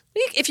 months?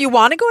 If you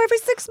want to go every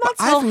 6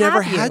 months, I've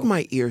never have you. had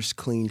my ears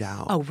cleaned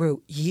out. Oh,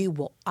 Ru, you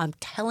will. I'm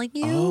telling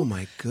you. Oh,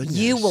 my goodness.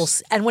 You will.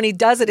 And when he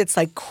does it, it's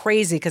like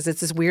crazy because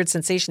it's this weird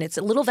sensation. It's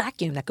a little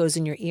vacuum that goes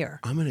in your ear.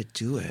 I'm going to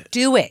do it.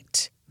 Do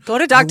it. Go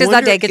to Dr.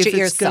 Zadeh, get your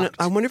ears sucked.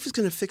 I wonder if it's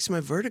going to fix my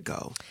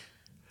vertigo.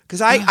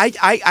 Because I did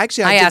asked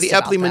the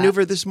about Epley that.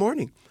 maneuver this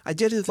morning. I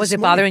did it this morning. Was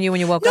it bothering you when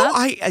you woke no, up?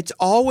 it's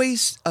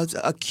always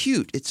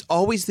acute. It's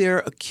always there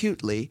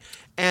acutely.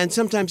 And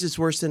sometimes it's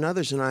worse than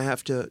others, and I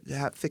have to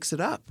fix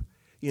it up,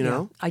 you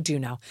know? I do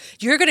know.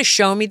 You're going to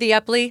show me the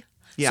Epley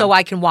Yeah. so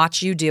I can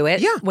watch you do it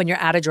Yeah. when you're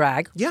out of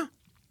drag. Yeah.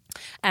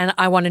 And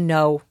I want to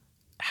know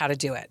how to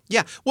do it.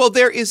 Yeah. Well,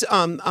 there is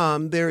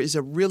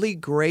a really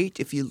great,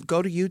 if you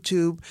go to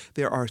YouTube,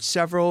 there are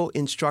several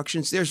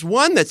instructions. There's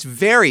one that's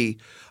very...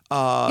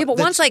 Yeah, but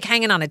one's like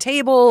hanging on a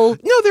table.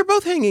 No, they're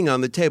both hanging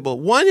on the table.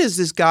 One is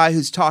this guy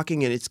who's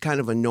talking, and it's kind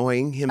of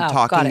annoying him got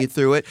talking it. you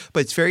through it, but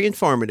it's very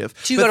informative.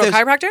 Do you But go to a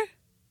there's- chiropractor?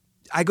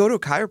 I go to a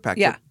chiropractor.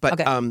 Yeah.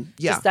 But okay.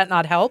 yeah. Does that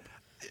not help?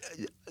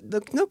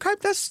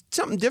 That's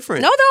something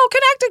different. No, they're all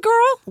connected,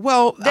 girl.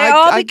 Well, They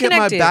all I be get my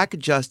connected. back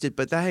adjusted,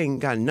 but that ain't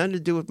got nothing to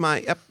do with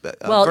my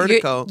Well,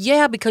 vertigo.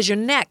 yeah, because your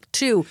neck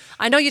too.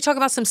 I know you talk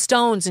about some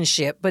stones and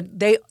shit, but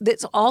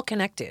it's all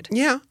connected.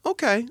 Yeah,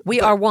 okay. We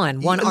But are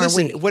one. One are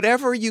listen, we.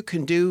 whatever you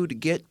can do to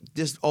get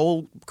this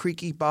old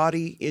creaky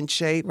body in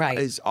shape,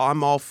 Right.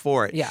 I'm all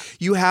for it. Yeah.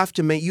 You have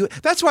to make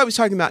That's why I was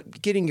talking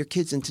about getting your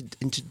kids into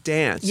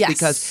dance. Yes.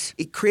 Because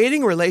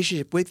creating a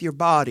relationship with your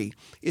body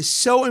is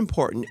so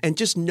important, and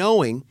just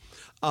knowing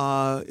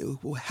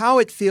how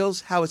it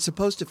feels, how it's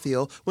supposed to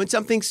feel when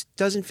something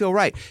doesn't feel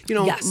right. You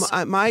know, Yes.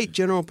 my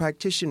general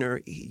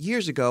practitioner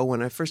years ago,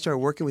 when I first started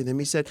working with him,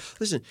 he said,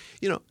 listen,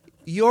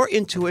 your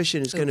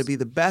intuition is going to be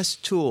the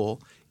best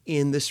tool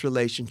in this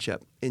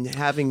relationship, in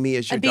having me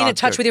as your And being in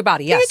doctor. touch with your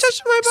body, Being yes. in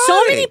touch with my So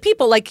body. many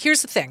people, like,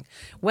 here's the thing.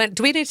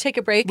 Do we need to take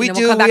a break? We and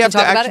do. then we'll come back We have and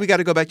talk to about we it? got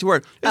to go back to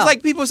work. It's Oh.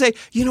 like people say,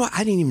 you know what? I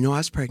didn't even know I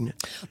was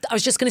pregnant. I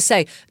was just going to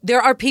say,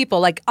 there are people,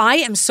 like, I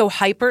am so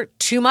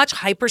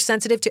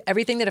hypersensitive to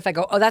everything that if I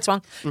go, oh, that's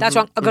wrong, that's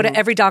wrong, I'll go to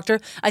every doctor.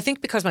 I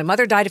think because my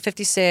mother died at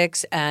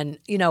 56 and,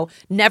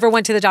 never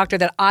went to the doctor,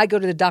 that I go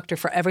to the doctor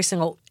for every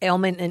single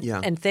ailment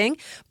and thing.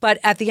 But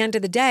at the end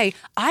of the day,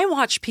 I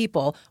watch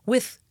people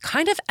with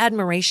kind of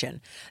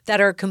admiration that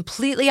are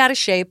completely out of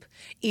shape,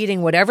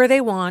 eating whatever they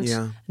want,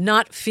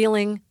 not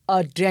feeling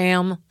a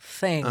damn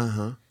thing.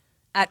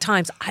 At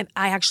times, I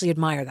actually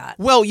admire that.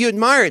 Well, you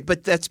admire it,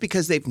 but that's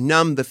because they've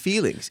numbed the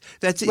feelings.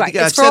 That's Right.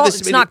 I've It's said for all- this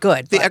it's many- not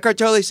good, The but- Eckhart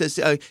Tolle says,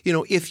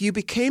 if you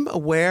became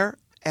aware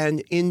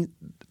and in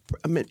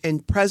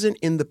and present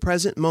in the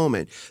present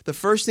moment, the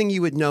first thing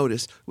you would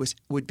notice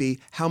would be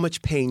how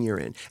much pain you're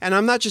in. And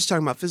I'm not just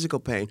talking about physical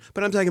pain,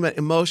 but I'm talking about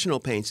emotional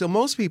pain. So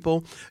most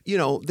people,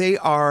 they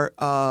are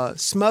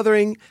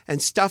smothering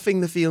and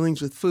stuffing the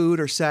feelings with food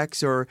or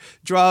sex or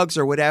drugs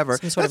or whatever.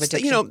 Some sort of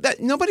addiction. That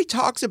nobody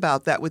talks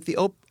about that with the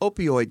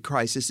opioid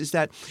crisis. Is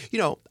that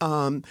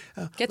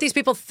Get these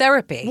people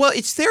therapy. well,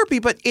 it's therapy,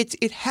 but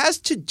it has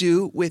to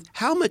do with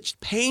how much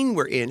pain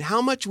we're in,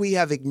 how much we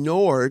have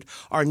ignored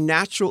our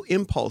natural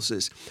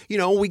impulses.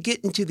 We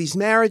get into these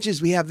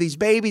marriages, we have these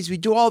babies, we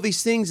do all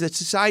these things that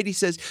society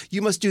says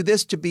you must do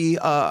this to be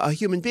a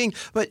human being,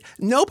 but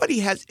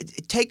nobody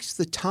it takes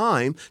the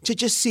time to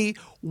just see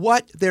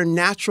what their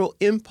natural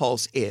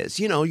impulse is.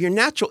 Your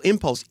natural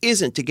impulse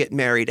isn't to get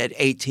married at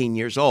 18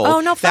 years old. Oh,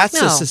 no, fuck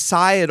That's no. a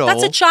societal.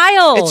 That's a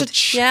child. It's a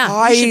child.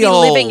 Yeah, you should be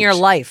living your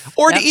life.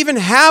 Or Yep. to even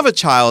have a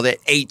child at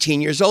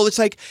 18 years old. It's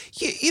like,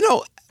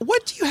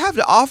 what do you have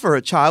to offer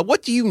a child?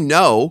 What do you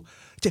know?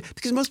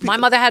 Because most people... My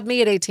mother had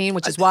me at 18,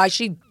 which is why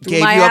she threw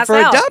gave my you up ass for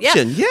out.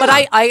 adoption. Yeah. But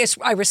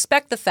I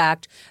respect the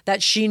fact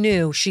that she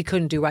knew she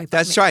couldn't do right by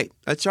That's me. right.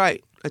 That's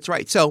right. That's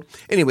right. So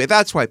anyway,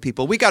 that's why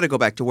people, we got to go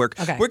back to work.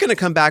 Okay. We're going to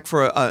come back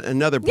for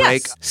another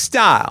break. Yes.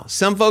 Style.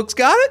 Some folks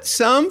got it.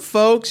 Some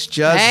folks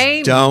just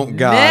Amen. don't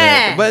got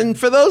it. But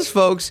for those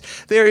folks,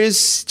 there is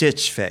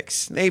Stitch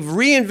Fix. They've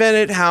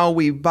reinvented how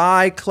we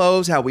buy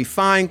clothes, how we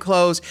find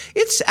clothes.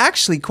 It's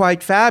actually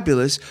quite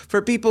fabulous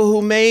for people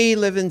who may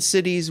live in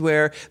cities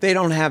where they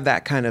don't have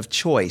that kind of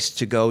choice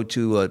to go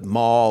to a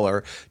mall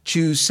or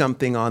choose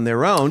something on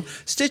their own.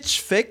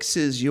 Stitch Fix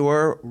is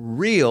your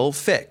real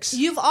fix.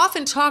 You've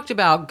often talked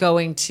about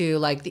going to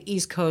like the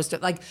East Coast,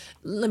 like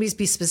let me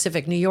be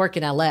specific, New York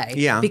and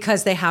LA,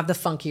 because they have the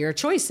funkier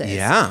choices.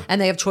 Yeah. And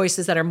they have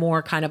choices that are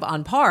more kind of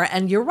on par.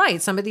 And you're right.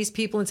 Some of these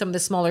people in some of the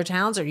smaller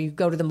towns, or you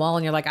go to the mall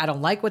and you're like, I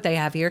don't like what they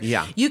have here.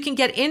 Yeah. You can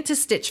get into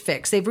Stitch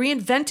Fix. They've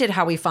reinvented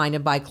how we find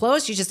and buy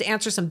clothes. You just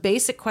answer some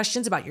basic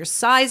questions about your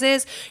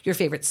sizes, your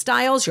favorite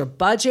styles, your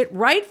budget,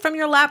 right from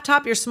your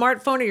laptop, your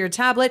smartphone, or your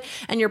tablet.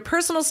 And your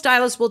personal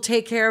stylist will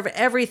take care of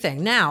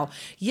everything. Now,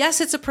 yes,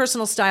 it's a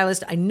personal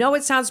stylist. I know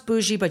it sounds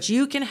bougie, but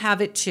you can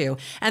have it too.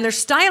 And their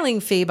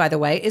styling fee, by the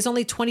way, is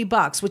only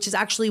 $20, which is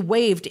actually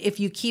waived if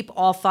you keep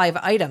all 5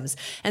 items.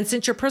 And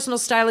since your personal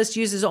stylist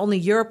uses only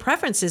your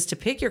preferences to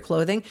pick your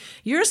clothing,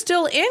 you're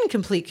still in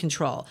complete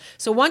control.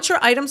 So once your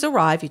items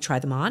arrive, you try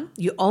them on.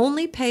 You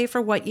only pay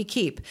for what you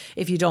keep.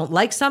 If you don't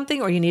like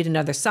something or you need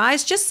another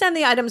size, just send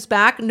the items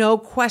back, no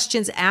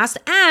questions asked.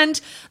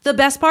 And the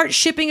best part,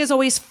 shipping is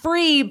always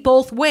free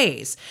both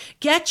ways.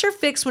 Get your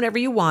fix whenever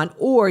you want,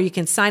 or you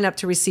can sign up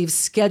to receive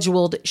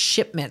scheduled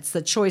shipments.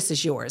 The choice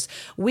is yours.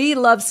 We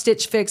love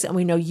Stitch Fix, and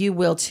we know you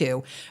will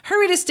too.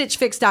 Hurry to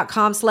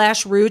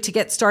stitchfix.com/Rue to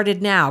get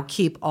started now.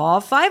 Keep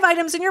all 5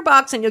 items in your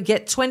box and you'll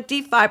get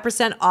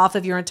 25% off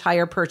of your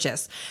entire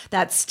purchase.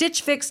 That's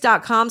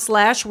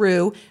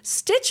stitchfix.com/Rue,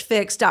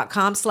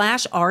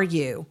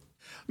 stitchfix.com/RU.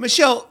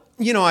 Michelle,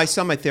 I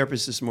saw my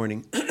therapist this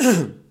morning.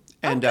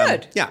 And,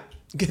 good. Yeah.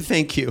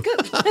 Thank you.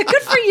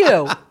 Good for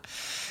you.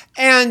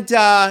 And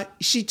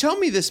she told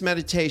me this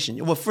meditation.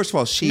 Well, first of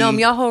all, No,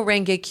 Myoho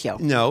Renge Kyo.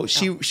 No,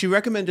 she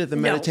recommended the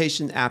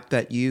meditation app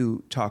that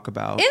you talk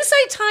about.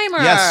 Insight Timer.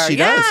 Yes, she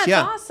does.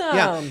 Yeah, awesome.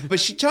 Yeah,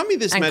 but she told me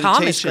this And meditation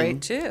Calm is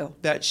great too.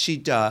 that she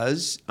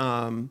does,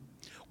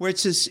 where it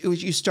says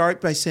you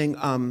start by saying,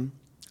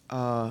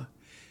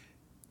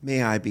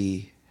 "May I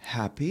be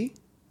happy?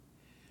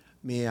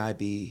 May I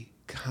be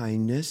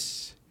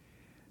kindness?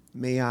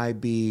 May I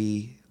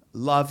be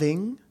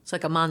loving?" It's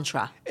like a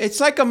mantra. It's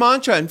like a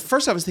mantra. And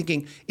first I was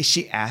thinking, is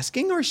she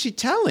asking or is she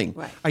telling?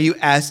 Right. Are you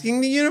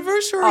asking the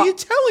universe or are you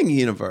telling the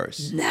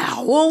universe?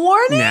 Now a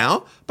warning.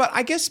 Now? But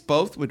I guess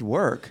both would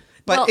work.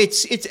 But Well- it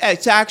is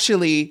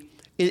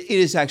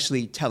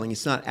actually telling.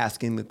 It's not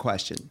asking the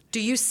question. Do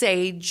you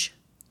sage?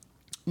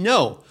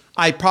 No,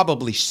 I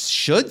probably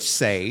should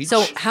sage.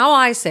 So how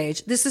I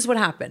sage, this is what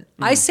happened.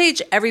 I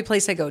sage every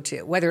place I go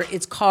to, whether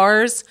it's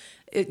cars,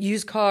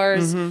 used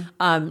cars,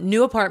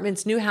 new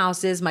apartments, new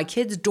houses, my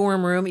kid's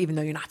dorm room, even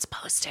though you're not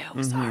supposed to.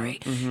 I'm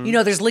sorry.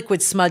 There's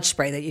liquid smudge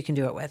spray that you can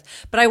do it with.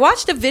 But I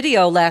watched a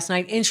video last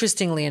night,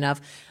 interestingly enough,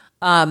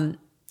 from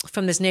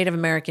this Native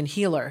American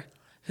healer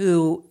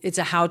who it's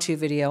a how-to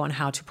video on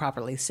how to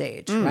properly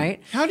sage,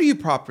 right? How do you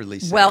properly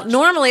sage? Well,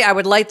 normally I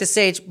would light the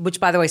sage, which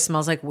by the way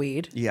smells like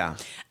weed. Yeah.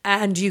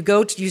 And you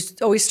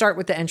always start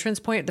with the entrance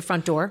point at the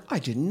front door. I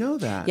didn't know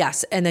that.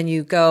 Yes. And then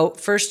you go,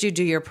 first you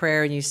do your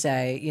prayer and you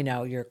say,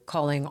 you're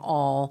calling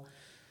all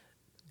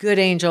good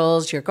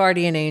angels, your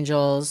guardian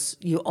angels.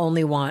 You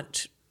only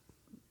want,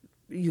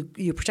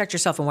 you protect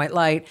yourself in white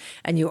light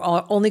and you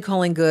are only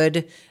calling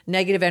good.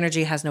 Negative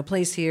energy has no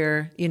place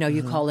here.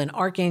 You call in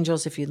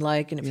archangels if you'd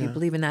like and if you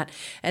believe in that.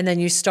 And then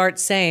you start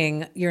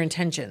saying your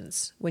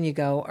intentions when you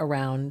go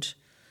around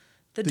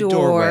the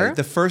doorway.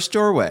 The first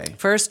doorway.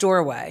 First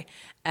doorway.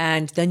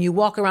 And then you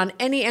walk around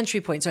any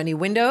entry point. So any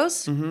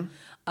windows,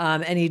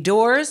 Any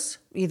doors,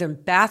 either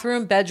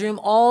bathroom, bedroom,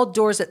 all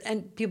doors that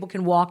and people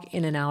can walk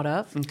in and out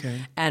of. Okay.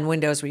 And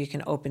windows where you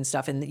can open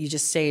stuff, and you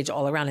just sage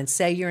all around and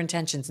say your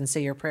intentions and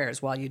say your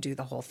prayers while you do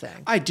the whole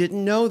thing. I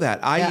didn't know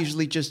that. I Yeah.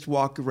 usually just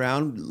walk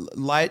around,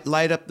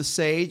 light up the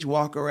sage,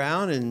 walk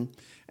around,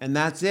 and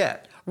that's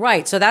it.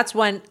 Right. So that's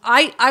when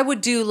I would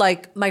do,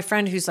 like, my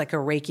friend who's like a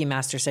Reiki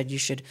master said you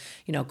should,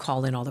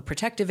 call in all the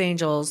protective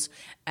angels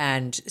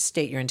and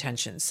state your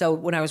intentions. So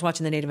when I was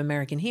watching the Native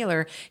American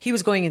healer, he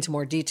was going into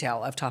more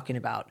detail of talking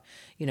about,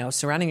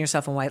 surrounding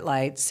yourself in white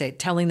light,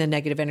 telling the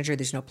negative energy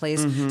there's no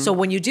place. So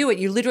when you do it,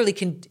 you literally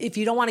can, if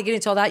you don't want to get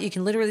into all that, you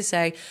can literally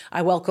say,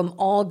 I welcome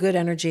all good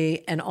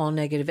energy and all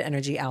negative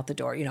energy out the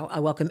door. I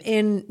welcome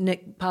in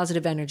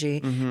positive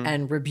energy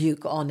and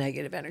rebuke all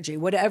negative energy.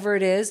 Whatever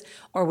it is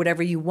or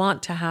whatever you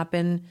want to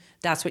happen,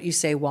 that's what you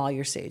say while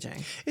you're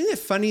saging. Isn't it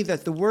funny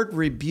that the word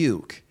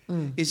rebuke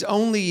is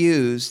only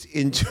used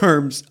in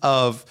terms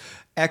of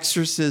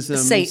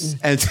exorcisms Satan.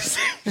 and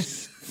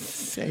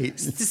Satan?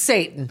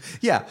 Satan.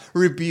 Yeah,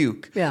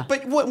 rebuke. Yeah.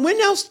 But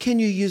when else can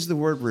you use the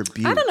word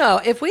rebuke? I don't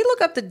know. If we look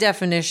up the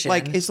definition.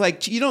 It's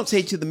like you don't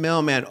say to the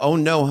mailman, "Oh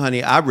no,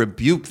 honey, I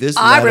rebuke this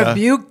I letter."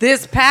 rebuke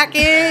this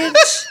package.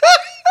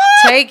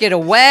 Take it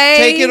away.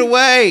 Take it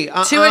away.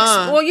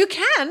 Well, you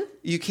can.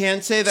 You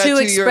can't say that To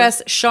to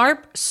express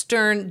sharp,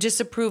 stern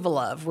disapproval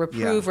of,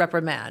 reprove,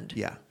 reprimand.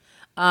 Yeah.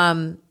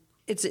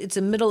 It's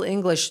a Middle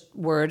English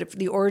word.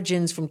 The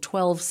origin's from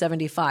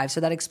 1275,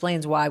 so that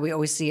explains why we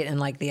always see it in,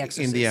 like, The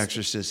Exorcist. In The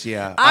Exorcist,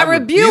 yeah. I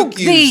rebuke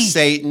you, thee.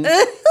 Satan.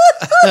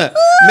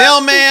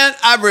 Mailman,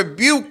 I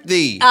rebuke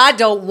thee. I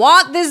don't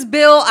want this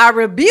bill. I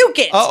rebuke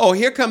it. Uh-oh,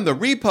 here come the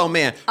repo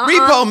man.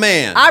 Repo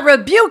man. I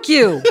rebuke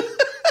you.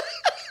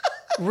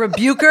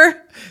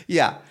 Rebuker.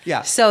 Yeah.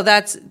 So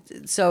that's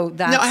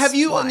Now, have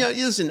you? why. No,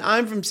 listen,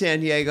 I'm from San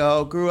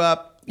Diego. Grew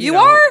up. You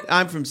are?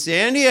 I'm from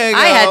San Diego.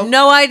 I had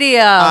no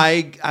idea.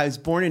 I was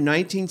born in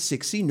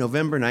 1960,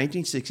 November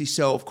 1960.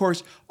 So, of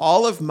course,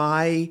 all of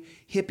my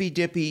hippy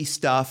dippy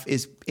stuff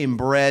is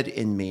inbred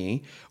in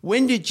me.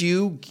 When did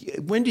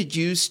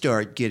you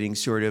start getting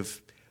sort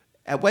of?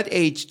 At what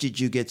age did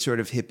you get sort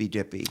of hippy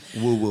dippy,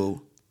 woo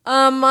woo?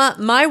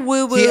 My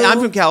woo woo. See, I'm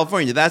from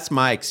California. That's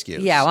my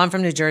excuse. Yeah, well, I'm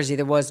from New Jersey.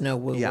 There was no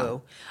woo woo. Yeah.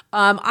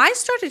 I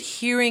started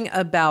hearing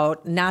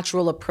about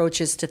natural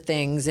approaches to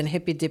things and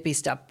hippy dippy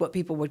stuff, what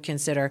people would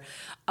consider.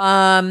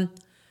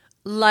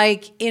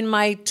 Like in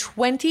my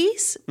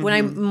 20s, when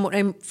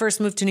I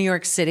first moved to New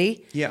York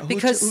City. Yeah.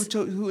 Because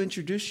Who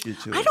introduced you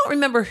to it? I don't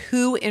remember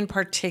who in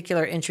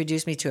particular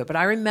introduced me to it, but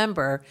I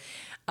remember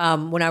I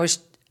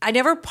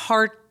never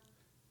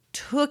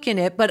partook in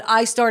it, but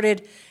I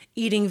started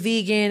eating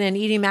vegan and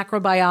eating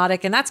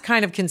macrobiotic, and that's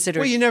kind of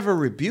considered. Well, you never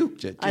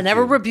rebuked it. I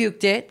never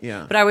rebuked it,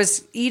 Yeah. but I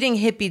was eating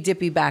hippy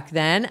dippy back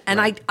then, and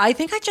Right. I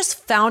think I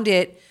just found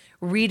it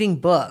reading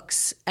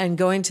books and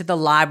going to the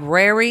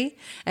library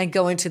and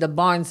going to the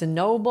Barnes and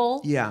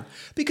Noble. Yeah,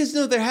 because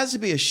there has to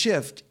be a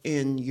shift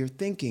in your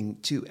thinking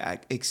to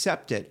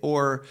accept it,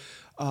 or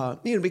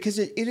because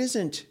it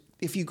isn't.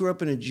 If you grew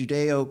up in a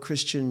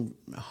Judeo-Christian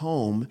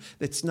home,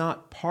 that's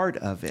not part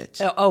of it.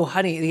 Oh,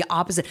 honey, the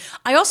opposite.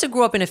 I also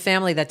grew up in a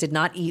family that did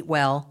not eat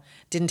well,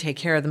 didn't take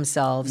care of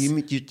themselves.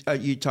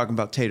 You talking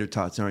about tater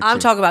tots, aren't you? I'm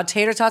talking about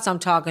tater tots. I'm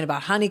talking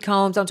about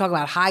honeycombs. I'm talking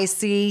about high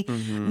C.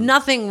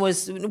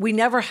 We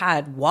never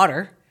had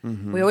water.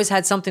 We always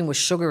had something with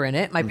sugar in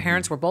it. My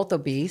parents were both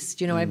obese.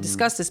 I've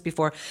discussed this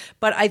before,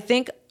 but I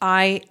think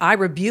I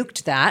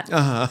rebuked that.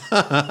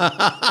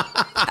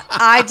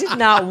 I did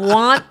not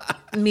want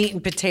meat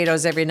and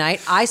potatoes every night.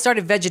 I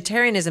started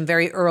vegetarianism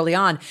very early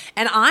on,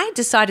 and I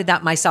decided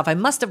that myself. I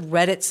must have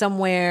read it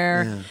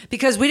somewhere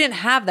because we didn't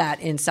have that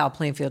in South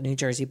Plainfield, New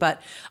Jersey.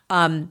 But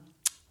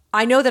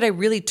I know that I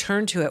really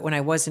turned to it when I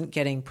wasn't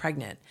getting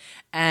pregnant.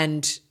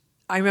 And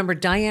I remember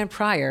Diane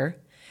Pryor,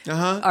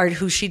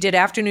 who she did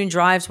afternoon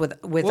drives with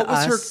What was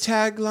us. her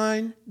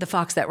tagline? The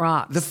Fox That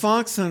Rocks. The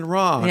Fox that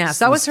rocks. Yeah,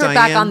 so that was her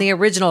back on the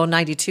original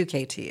 92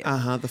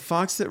 KTU. The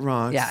Fox that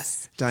rocks. Yes.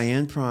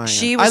 Diane Pryor.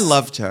 I I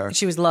loved her.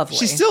 She was lovely.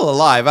 She's still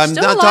alive. I'm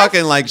Still not alive?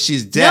 talking like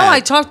she's dead. No, I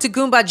talked to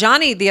Goomba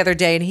Johnny the other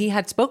day, and he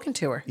had spoken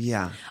to her.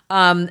 Yeah.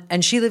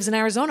 And she lives in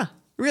Arizona.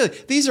 Really,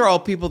 these are all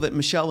people that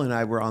Michelle and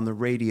I were on the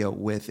radio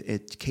with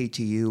at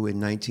KTU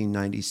in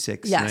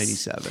 1996, Yes.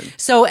 97.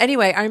 So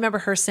anyway, I remember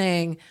her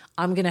saying,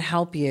 "I'm going to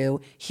help you.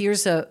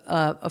 Here's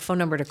a phone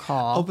number to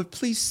call." Oh, but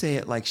please say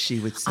it like she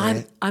would say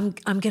it. I'm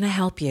going to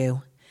help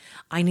you.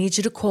 I need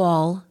you to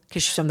call,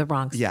 because she's from the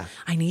Bronx. Yeah.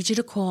 I need you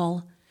to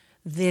call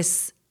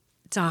this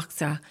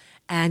doctor,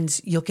 and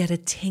you'll get a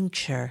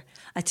tincture.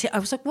 I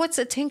was like, "What's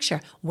a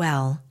tincture?"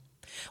 Well,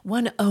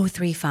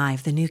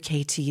 1035, the new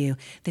KTU.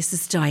 This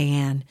is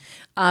Diane.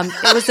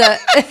 It was a.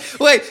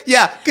 Wait,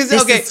 yeah, because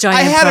This okay, is Diane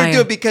I had her Pryor. do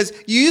it because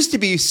you used to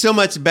be so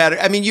much better.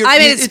 I mean,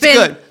 it's been.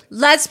 good.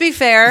 Let's be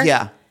fair.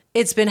 Yeah.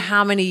 It's been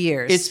how many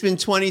years? It's been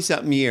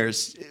 20-something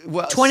years.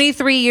 Well,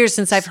 23 years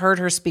since I've heard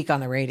her speak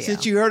on the radio.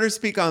 Since you heard her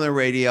speak on the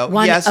radio,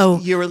 10- yes,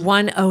 you were.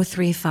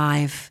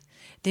 1035,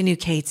 the new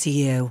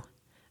KTU.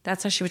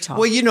 That's how she would talk.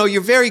 Well,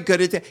 you're very good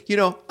at that.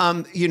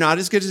 You're not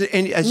as good as you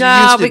used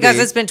no, to because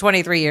be. it's been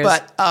 23 years.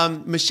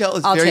 But Michelle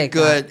is I'll very take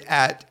good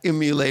at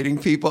emulating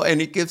people,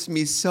 and it gives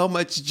me so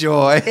much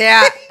joy.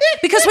 yeah,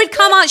 because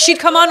she'd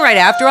come on right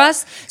after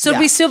us, so Yeah.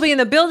 we'd still be in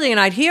the building, and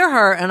I'd hear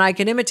her, and I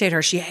could imitate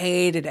her. She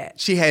hated it.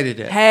 She hated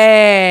it.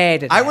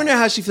 Hated it. I wonder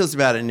how she feels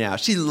about it now.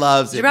 She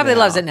loves it. She probably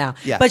loves it now.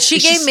 Yeah, But she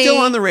is gave she me still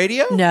on the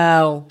radio.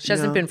 No, she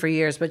hasn't No. been for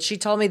years. But she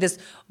told me this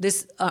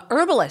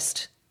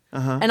herbalist,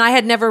 and I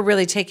had never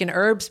really taken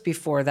herbs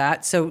before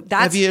that. So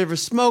that's Have you ever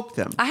smoked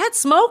them? I had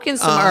smoke in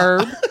some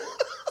herb.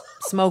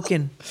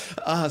 Smoking.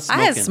 I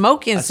had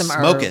smoke in some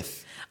herb.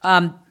 Smoketh.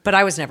 But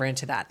I was never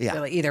into that Yeah,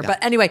 really either. yeah. But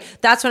anyway,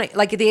 that's when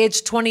at the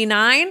age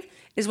 29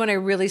 is when I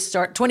really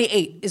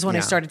 28 is when I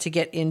Yeah. started to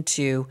get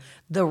into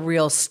the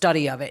real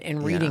study of it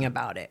and reading Yeah.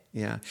 about it.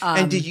 Yeah.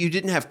 And you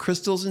didn't have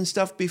crystals and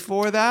stuff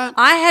before that?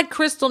 I had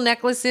crystal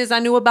necklaces. I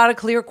knew about a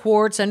clear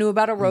quartz. I knew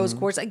about a Mm-hmm. rose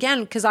quartz.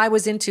 Again, because I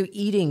was into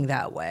eating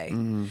that way,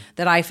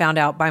 that I found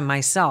out by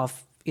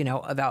myself,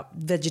 about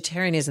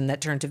vegetarianism that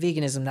turned to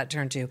veganism, that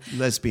turned to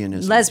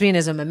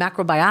Lesbianism. and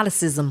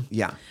macrobioticism.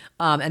 Yeah.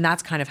 And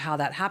that's kind of how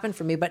that happened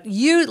for me. But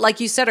you, like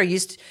you said,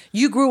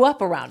 you grew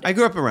up around it. I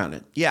grew up around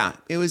it. Yeah.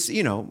 It was,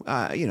 the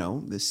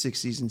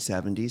 60s and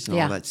 70s and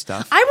all that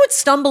stuff. I would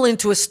stumble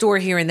into a store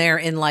here and there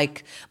in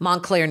like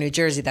Montclair, New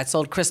Jersey that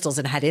sold crystals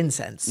and had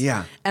incense.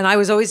 Yeah. And I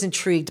was always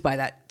intrigued by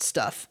that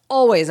stuff.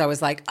 Always. I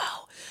was like,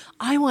 oh,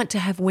 I want to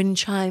have wind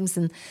chimes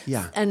and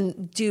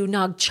do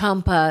Nag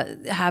Champa,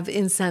 have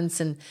incense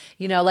and,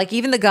 like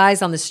even the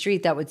guys on the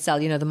street that would sell,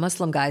 the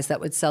Muslim guys that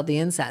would sell the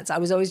incense. I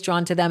was always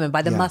drawn to them and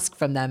buy the musk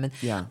from them. And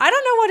I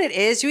don't know what it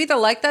is. You either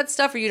like that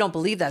stuff or you don't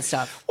believe that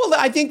stuff. Well,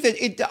 I think that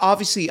it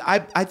obviously,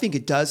 I think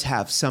it does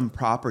have some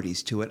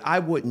properties to it. I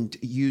wouldn't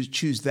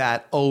choose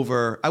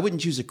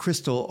a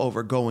crystal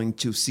over going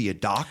to see a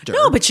doctor.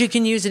 No, but you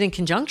can use it in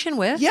conjunction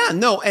with. Yeah,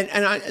 no, and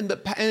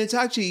it's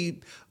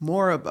actually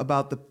more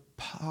about the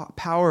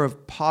power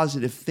of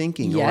positive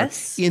thinking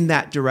Yes. or in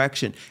that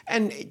direction.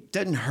 And it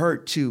doesn't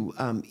hurt to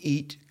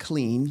eat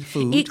clean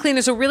food. Eat Clean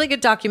is a really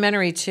good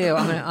documentary too.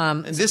 I'm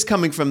gonna, And this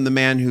coming from the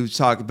man who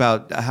talked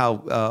about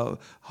how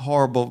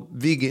horrible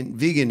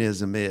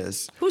veganism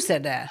is. who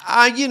said that?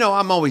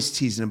 I'm always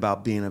teasing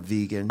about being a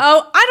vegan.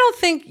 Oh, I don't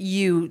think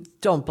you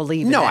don't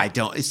believe in No, it. I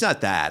don't. It's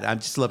not that. I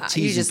just love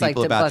teasing just like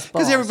people to about bust it.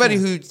 Because balls, everybody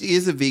yeah. who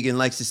is a vegan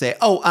likes to say,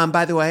 "Oh,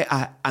 by the way,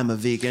 I'm a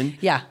vegan."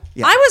 Yeah.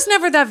 Yeah. I was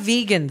never that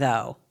vegan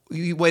though.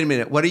 Wait a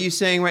minute. What are you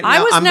saying right I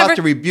now? was I'm never- about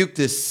to rebuke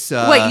this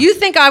Wait, you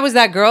think I was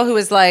that girl who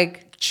was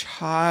like,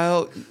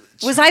 child.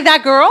 was I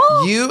that girl?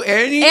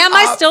 Am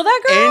I still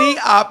that girl? Any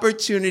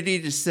opportunity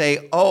to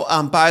say, "Oh,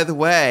 by the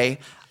way,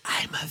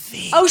 I'm a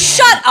vegan." Oh,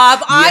 shut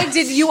up.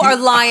 You are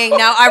lying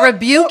now. I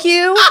rebuke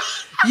you.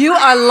 You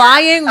are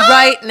lying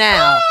right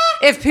now.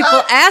 If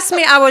people ask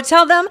me, I would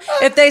tell them.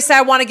 If they say,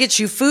 I want to get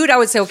you food, I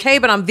would say, okay,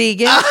 but I'm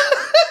vegan.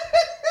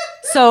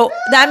 So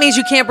that means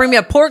you can't bring me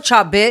a pork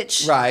chop,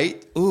 bitch.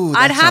 Right. Ooh, that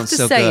I'd have sounds to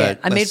so say good. it.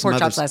 I made Like pork some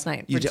chops others- last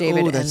night You for did-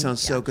 David. Oh, that and-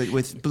 sounds so yeah. good.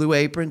 With Blue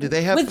Apron, do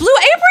they have? With Blue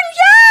Apron,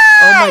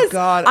 yes! Oh, my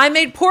God. I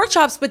made pork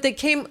chops, but they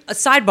came, a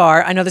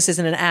sidebar, I know this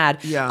isn't an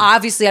ad. Yeah.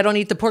 Obviously, I don't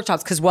eat the pork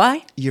chops, because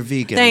why? You're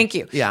vegan. Thank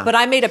you. Yeah. But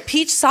I made a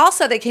peach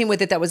salsa that came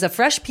with it that was a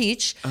fresh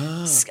peach.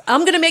 I'm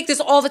going to make this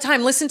all the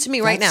time. Listen to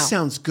me right That now.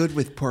 sounds good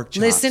with pork chops.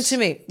 Listen to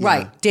me. Yeah.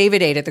 Right.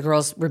 David ate it. The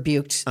girls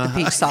rebuked the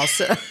peach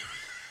salsa.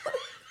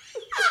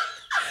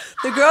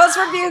 The girls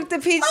rebuked the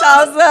peach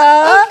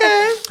salsa.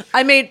 Okay.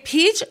 I made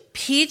peach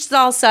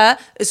salsa.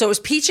 So it was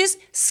peaches,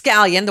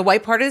 scallion, the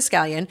white part of the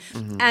scallion,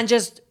 and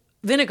just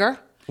vinegar.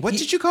 What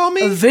did you call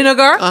me?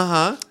 Vinegar.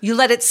 Uh-huh. You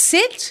let it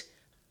sit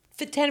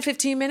for 10,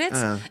 15 minutes.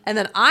 And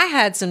then I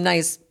had some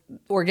nice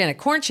organic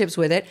corn chips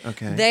with it.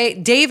 Okay.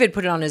 David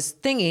put it on his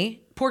thingy,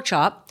 pork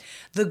chop.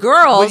 The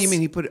girls. What do you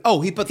mean he put it? Oh,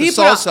 he put the He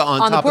put salsa it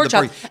on the top pork of the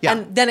pork. chop. Yeah.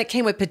 And then it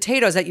came with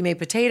potatoes that you made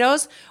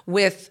potatoes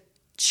with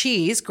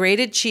cheese,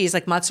 grated cheese,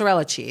 like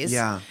mozzarella cheese.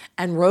 Yeah.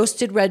 And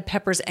roasted red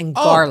peppers and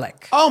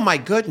garlic. Oh my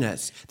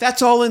goodness.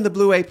 That's all in the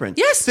Blue Apron.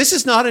 Yes. This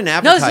is not an No,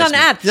 advertisement. it's not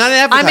an ad. It's not an I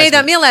advertisement. made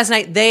that meal last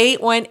night. They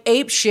went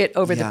ape shit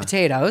over the Yeah.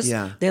 potatoes.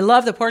 Yeah. They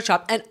love the pork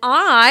chop. And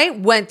I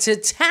went to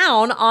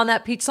town on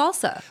that peach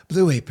salsa.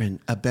 Blue Apron,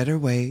 a better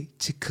way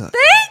to cook.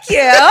 Thank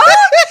you.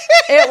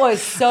 It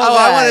was so Oh, good.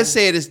 I want to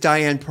say it as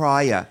Diane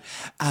Pryor.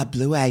 A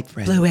Blue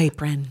Apron. Blue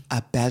Apron.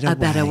 A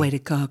better way to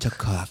cook. To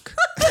cook.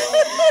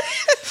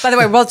 By the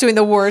way, we're both doing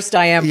the worst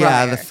Diane Yeah,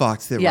 Pryor. the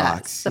fox that Yes,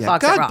 rocks. the Yeah,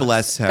 fox God that rocks.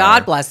 bless her.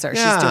 God bless her.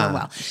 Yeah. She's doing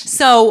well.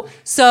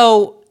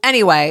 So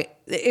anyway,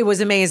 it was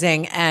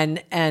amazing,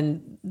 and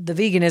the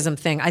veganism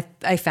thing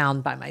I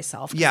found by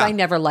myself. 'Cause Yeah. I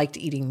never liked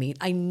eating meat.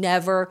 I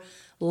never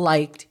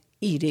liked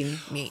eating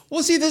meat.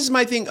 Well, see, this is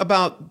my thing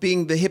about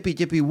being the hippy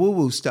dippy woo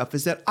woo stuff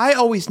is that I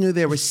always knew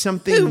there was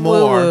something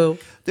more. Woo-woo.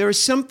 There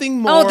was something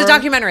more. Oh, the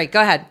documentary.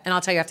 Go ahead, and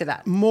I'll tell you after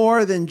that.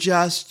 More than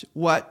just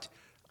what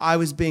I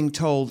was being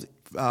told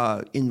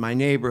in my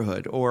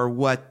neighborhood or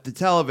what the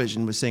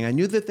television was saying. I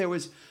knew that there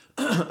was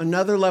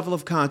another level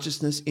of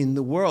consciousness in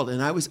the world,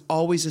 and I was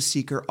always a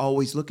seeker,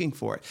 always looking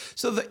for it.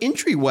 So the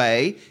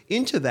entryway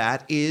into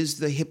that is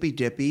the hippy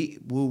dippy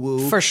woo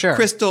woo, For sure.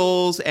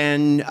 crystals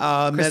and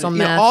Crystal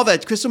meth. all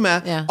that crystal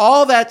meth, Yeah.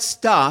 all that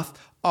stuff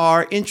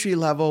are entry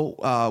level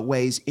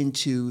ways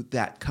into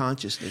that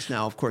consciousness.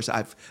 Now, of course,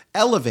 I've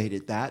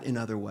elevated that in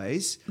other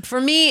ways.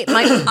 For me,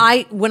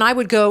 when I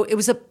would go, it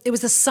was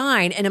a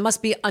sign, and it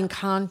must be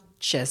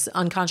unconscious,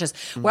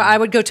 where I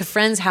would go to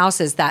friends'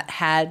 houses that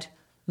had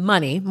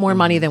more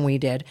money than we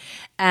did,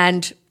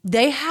 and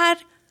they had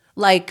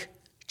like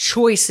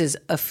choices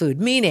of food,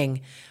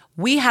 meaning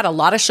we had a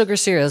lot of sugar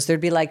cereals.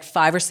 There'd be like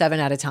 5 or 7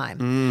 at a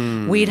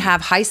time. We'd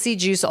have high C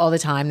juice all the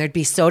time. There'd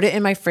be soda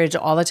in my fridge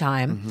all the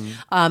time.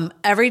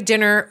 Every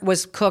dinner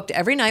was cooked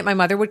every night. My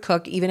mother would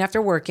cook even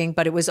after working,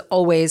 but it was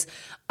always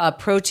a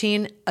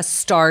protein, a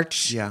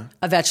starch,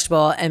 a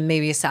vegetable, and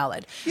maybe a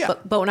salad. Yeah.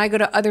 But when I go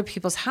to other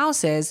people's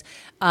houses,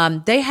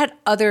 they had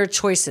other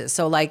choices.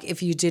 So like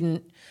if you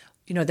didn't,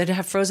 they'd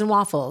have frozen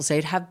waffles,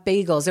 they'd have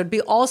bagels, there'd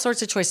be all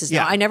sorts of choices.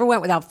 Yeah. Now, I never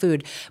went without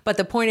food, but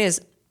the point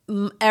is,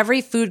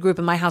 every food group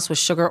in my house was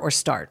sugar or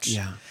starch.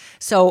 Yeah.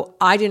 So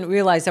I didn't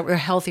realize that were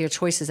healthier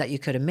choices that you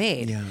could have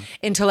made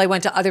until I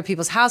went to other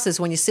people's houses.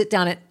 When you sit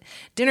down at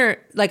dinner,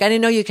 like I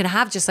didn't know you can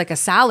have just like a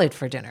salad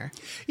for dinner.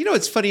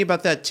 What's funny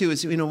about that too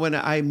is, when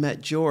I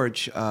met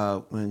George,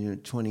 when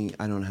 20,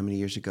 I don't know how many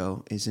years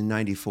ago, is in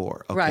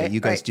 94. Okay, Right,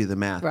 you guys right. do the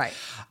math. Right.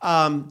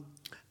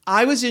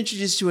 I was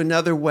introduced to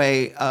another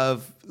way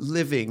of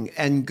living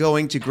and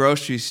going to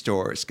grocery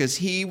stores because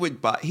he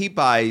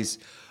buys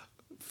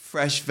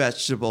fresh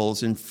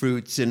vegetables and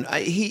fruits, and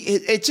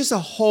it's just a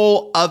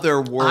whole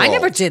other world. I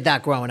never did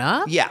that growing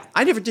up. Yeah,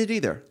 I never did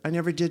either.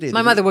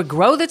 My mother would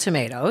grow the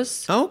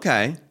tomatoes.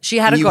 Okay. She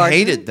had a You garden.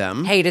 hated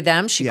them. Hated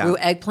them. She Yeah. grew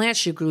eggplants.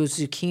 She grew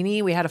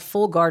zucchini. We had a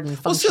full garden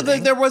Well, so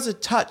functioning. there was a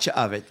touch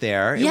of it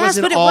there. It Yes,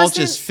 wasn't but it all wasn't-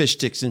 just fish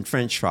sticks and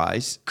French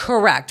fries.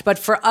 Correct. But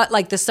for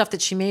like the stuff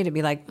that she made, it'd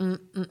be like,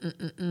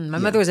 My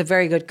mother was a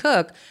very good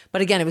cook,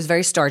 but again, it was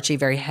very starchy,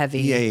 very heavy.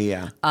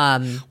 Yeah.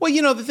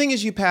 Well, the thing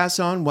is, you pass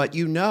on what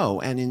you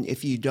know, and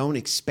if you don't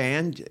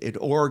expand it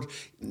or,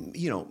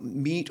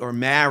 meet or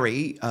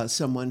marry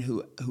someone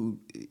who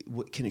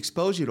can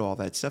expose you to all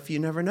that stuff, you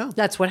never know.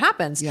 That's what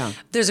happens. Yeah.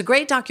 There's a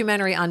great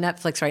documentary on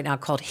Netflix right now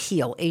called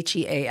Heal,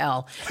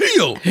 Heal.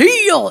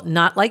 Heal.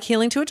 Not like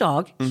healing to a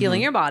dog,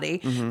 healing your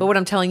body. But what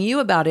I'm telling you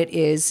about it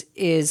is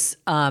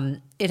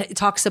it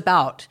talks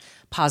about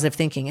positive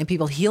thinking and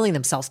people healing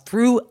themselves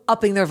through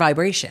upping their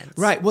vibrations.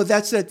 Right. Well,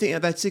 that's that thing.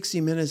 That 60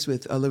 Minutes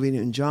with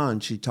Olivia and John.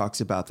 She talks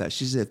about that.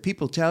 She said, if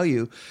people tell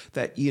you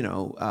that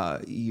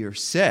you're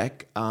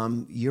sick,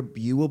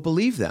 you will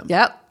believe them.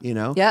 Yep.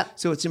 Yep.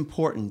 So it's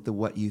important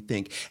what you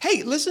think.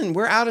 Hey, listen,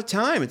 we're out of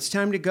time. It's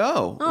time to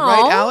go.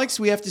 Aw. Right, Alex?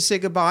 We have to say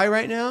goodbye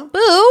right now.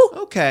 Boo.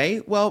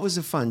 Okay. Well, it was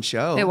a fun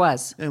show. It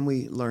was. And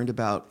we learned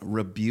about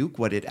rebuke,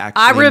 what it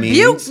actually I means.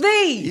 rebuke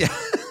thee.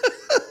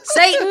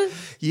 Satan.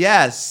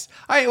 Yes.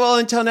 All right. Well,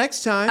 until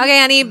next time. Okay,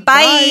 Annie.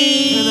 Bye.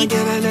 Can I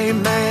get an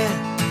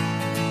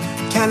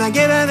amen? Can I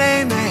get an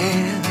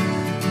amen?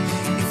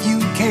 If you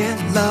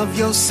can't love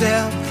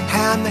yourself,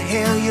 how in the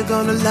hell you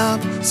gonna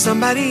love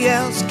somebody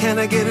else? Can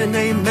I get an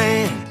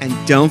amen? And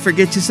don't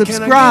forget to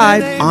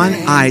subscribe get an on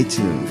amen?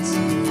 iTunes.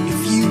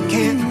 If you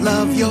can't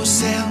love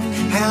yourself,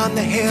 how in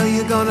the hell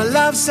you gonna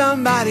love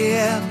somebody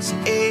else?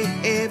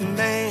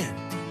 Amen.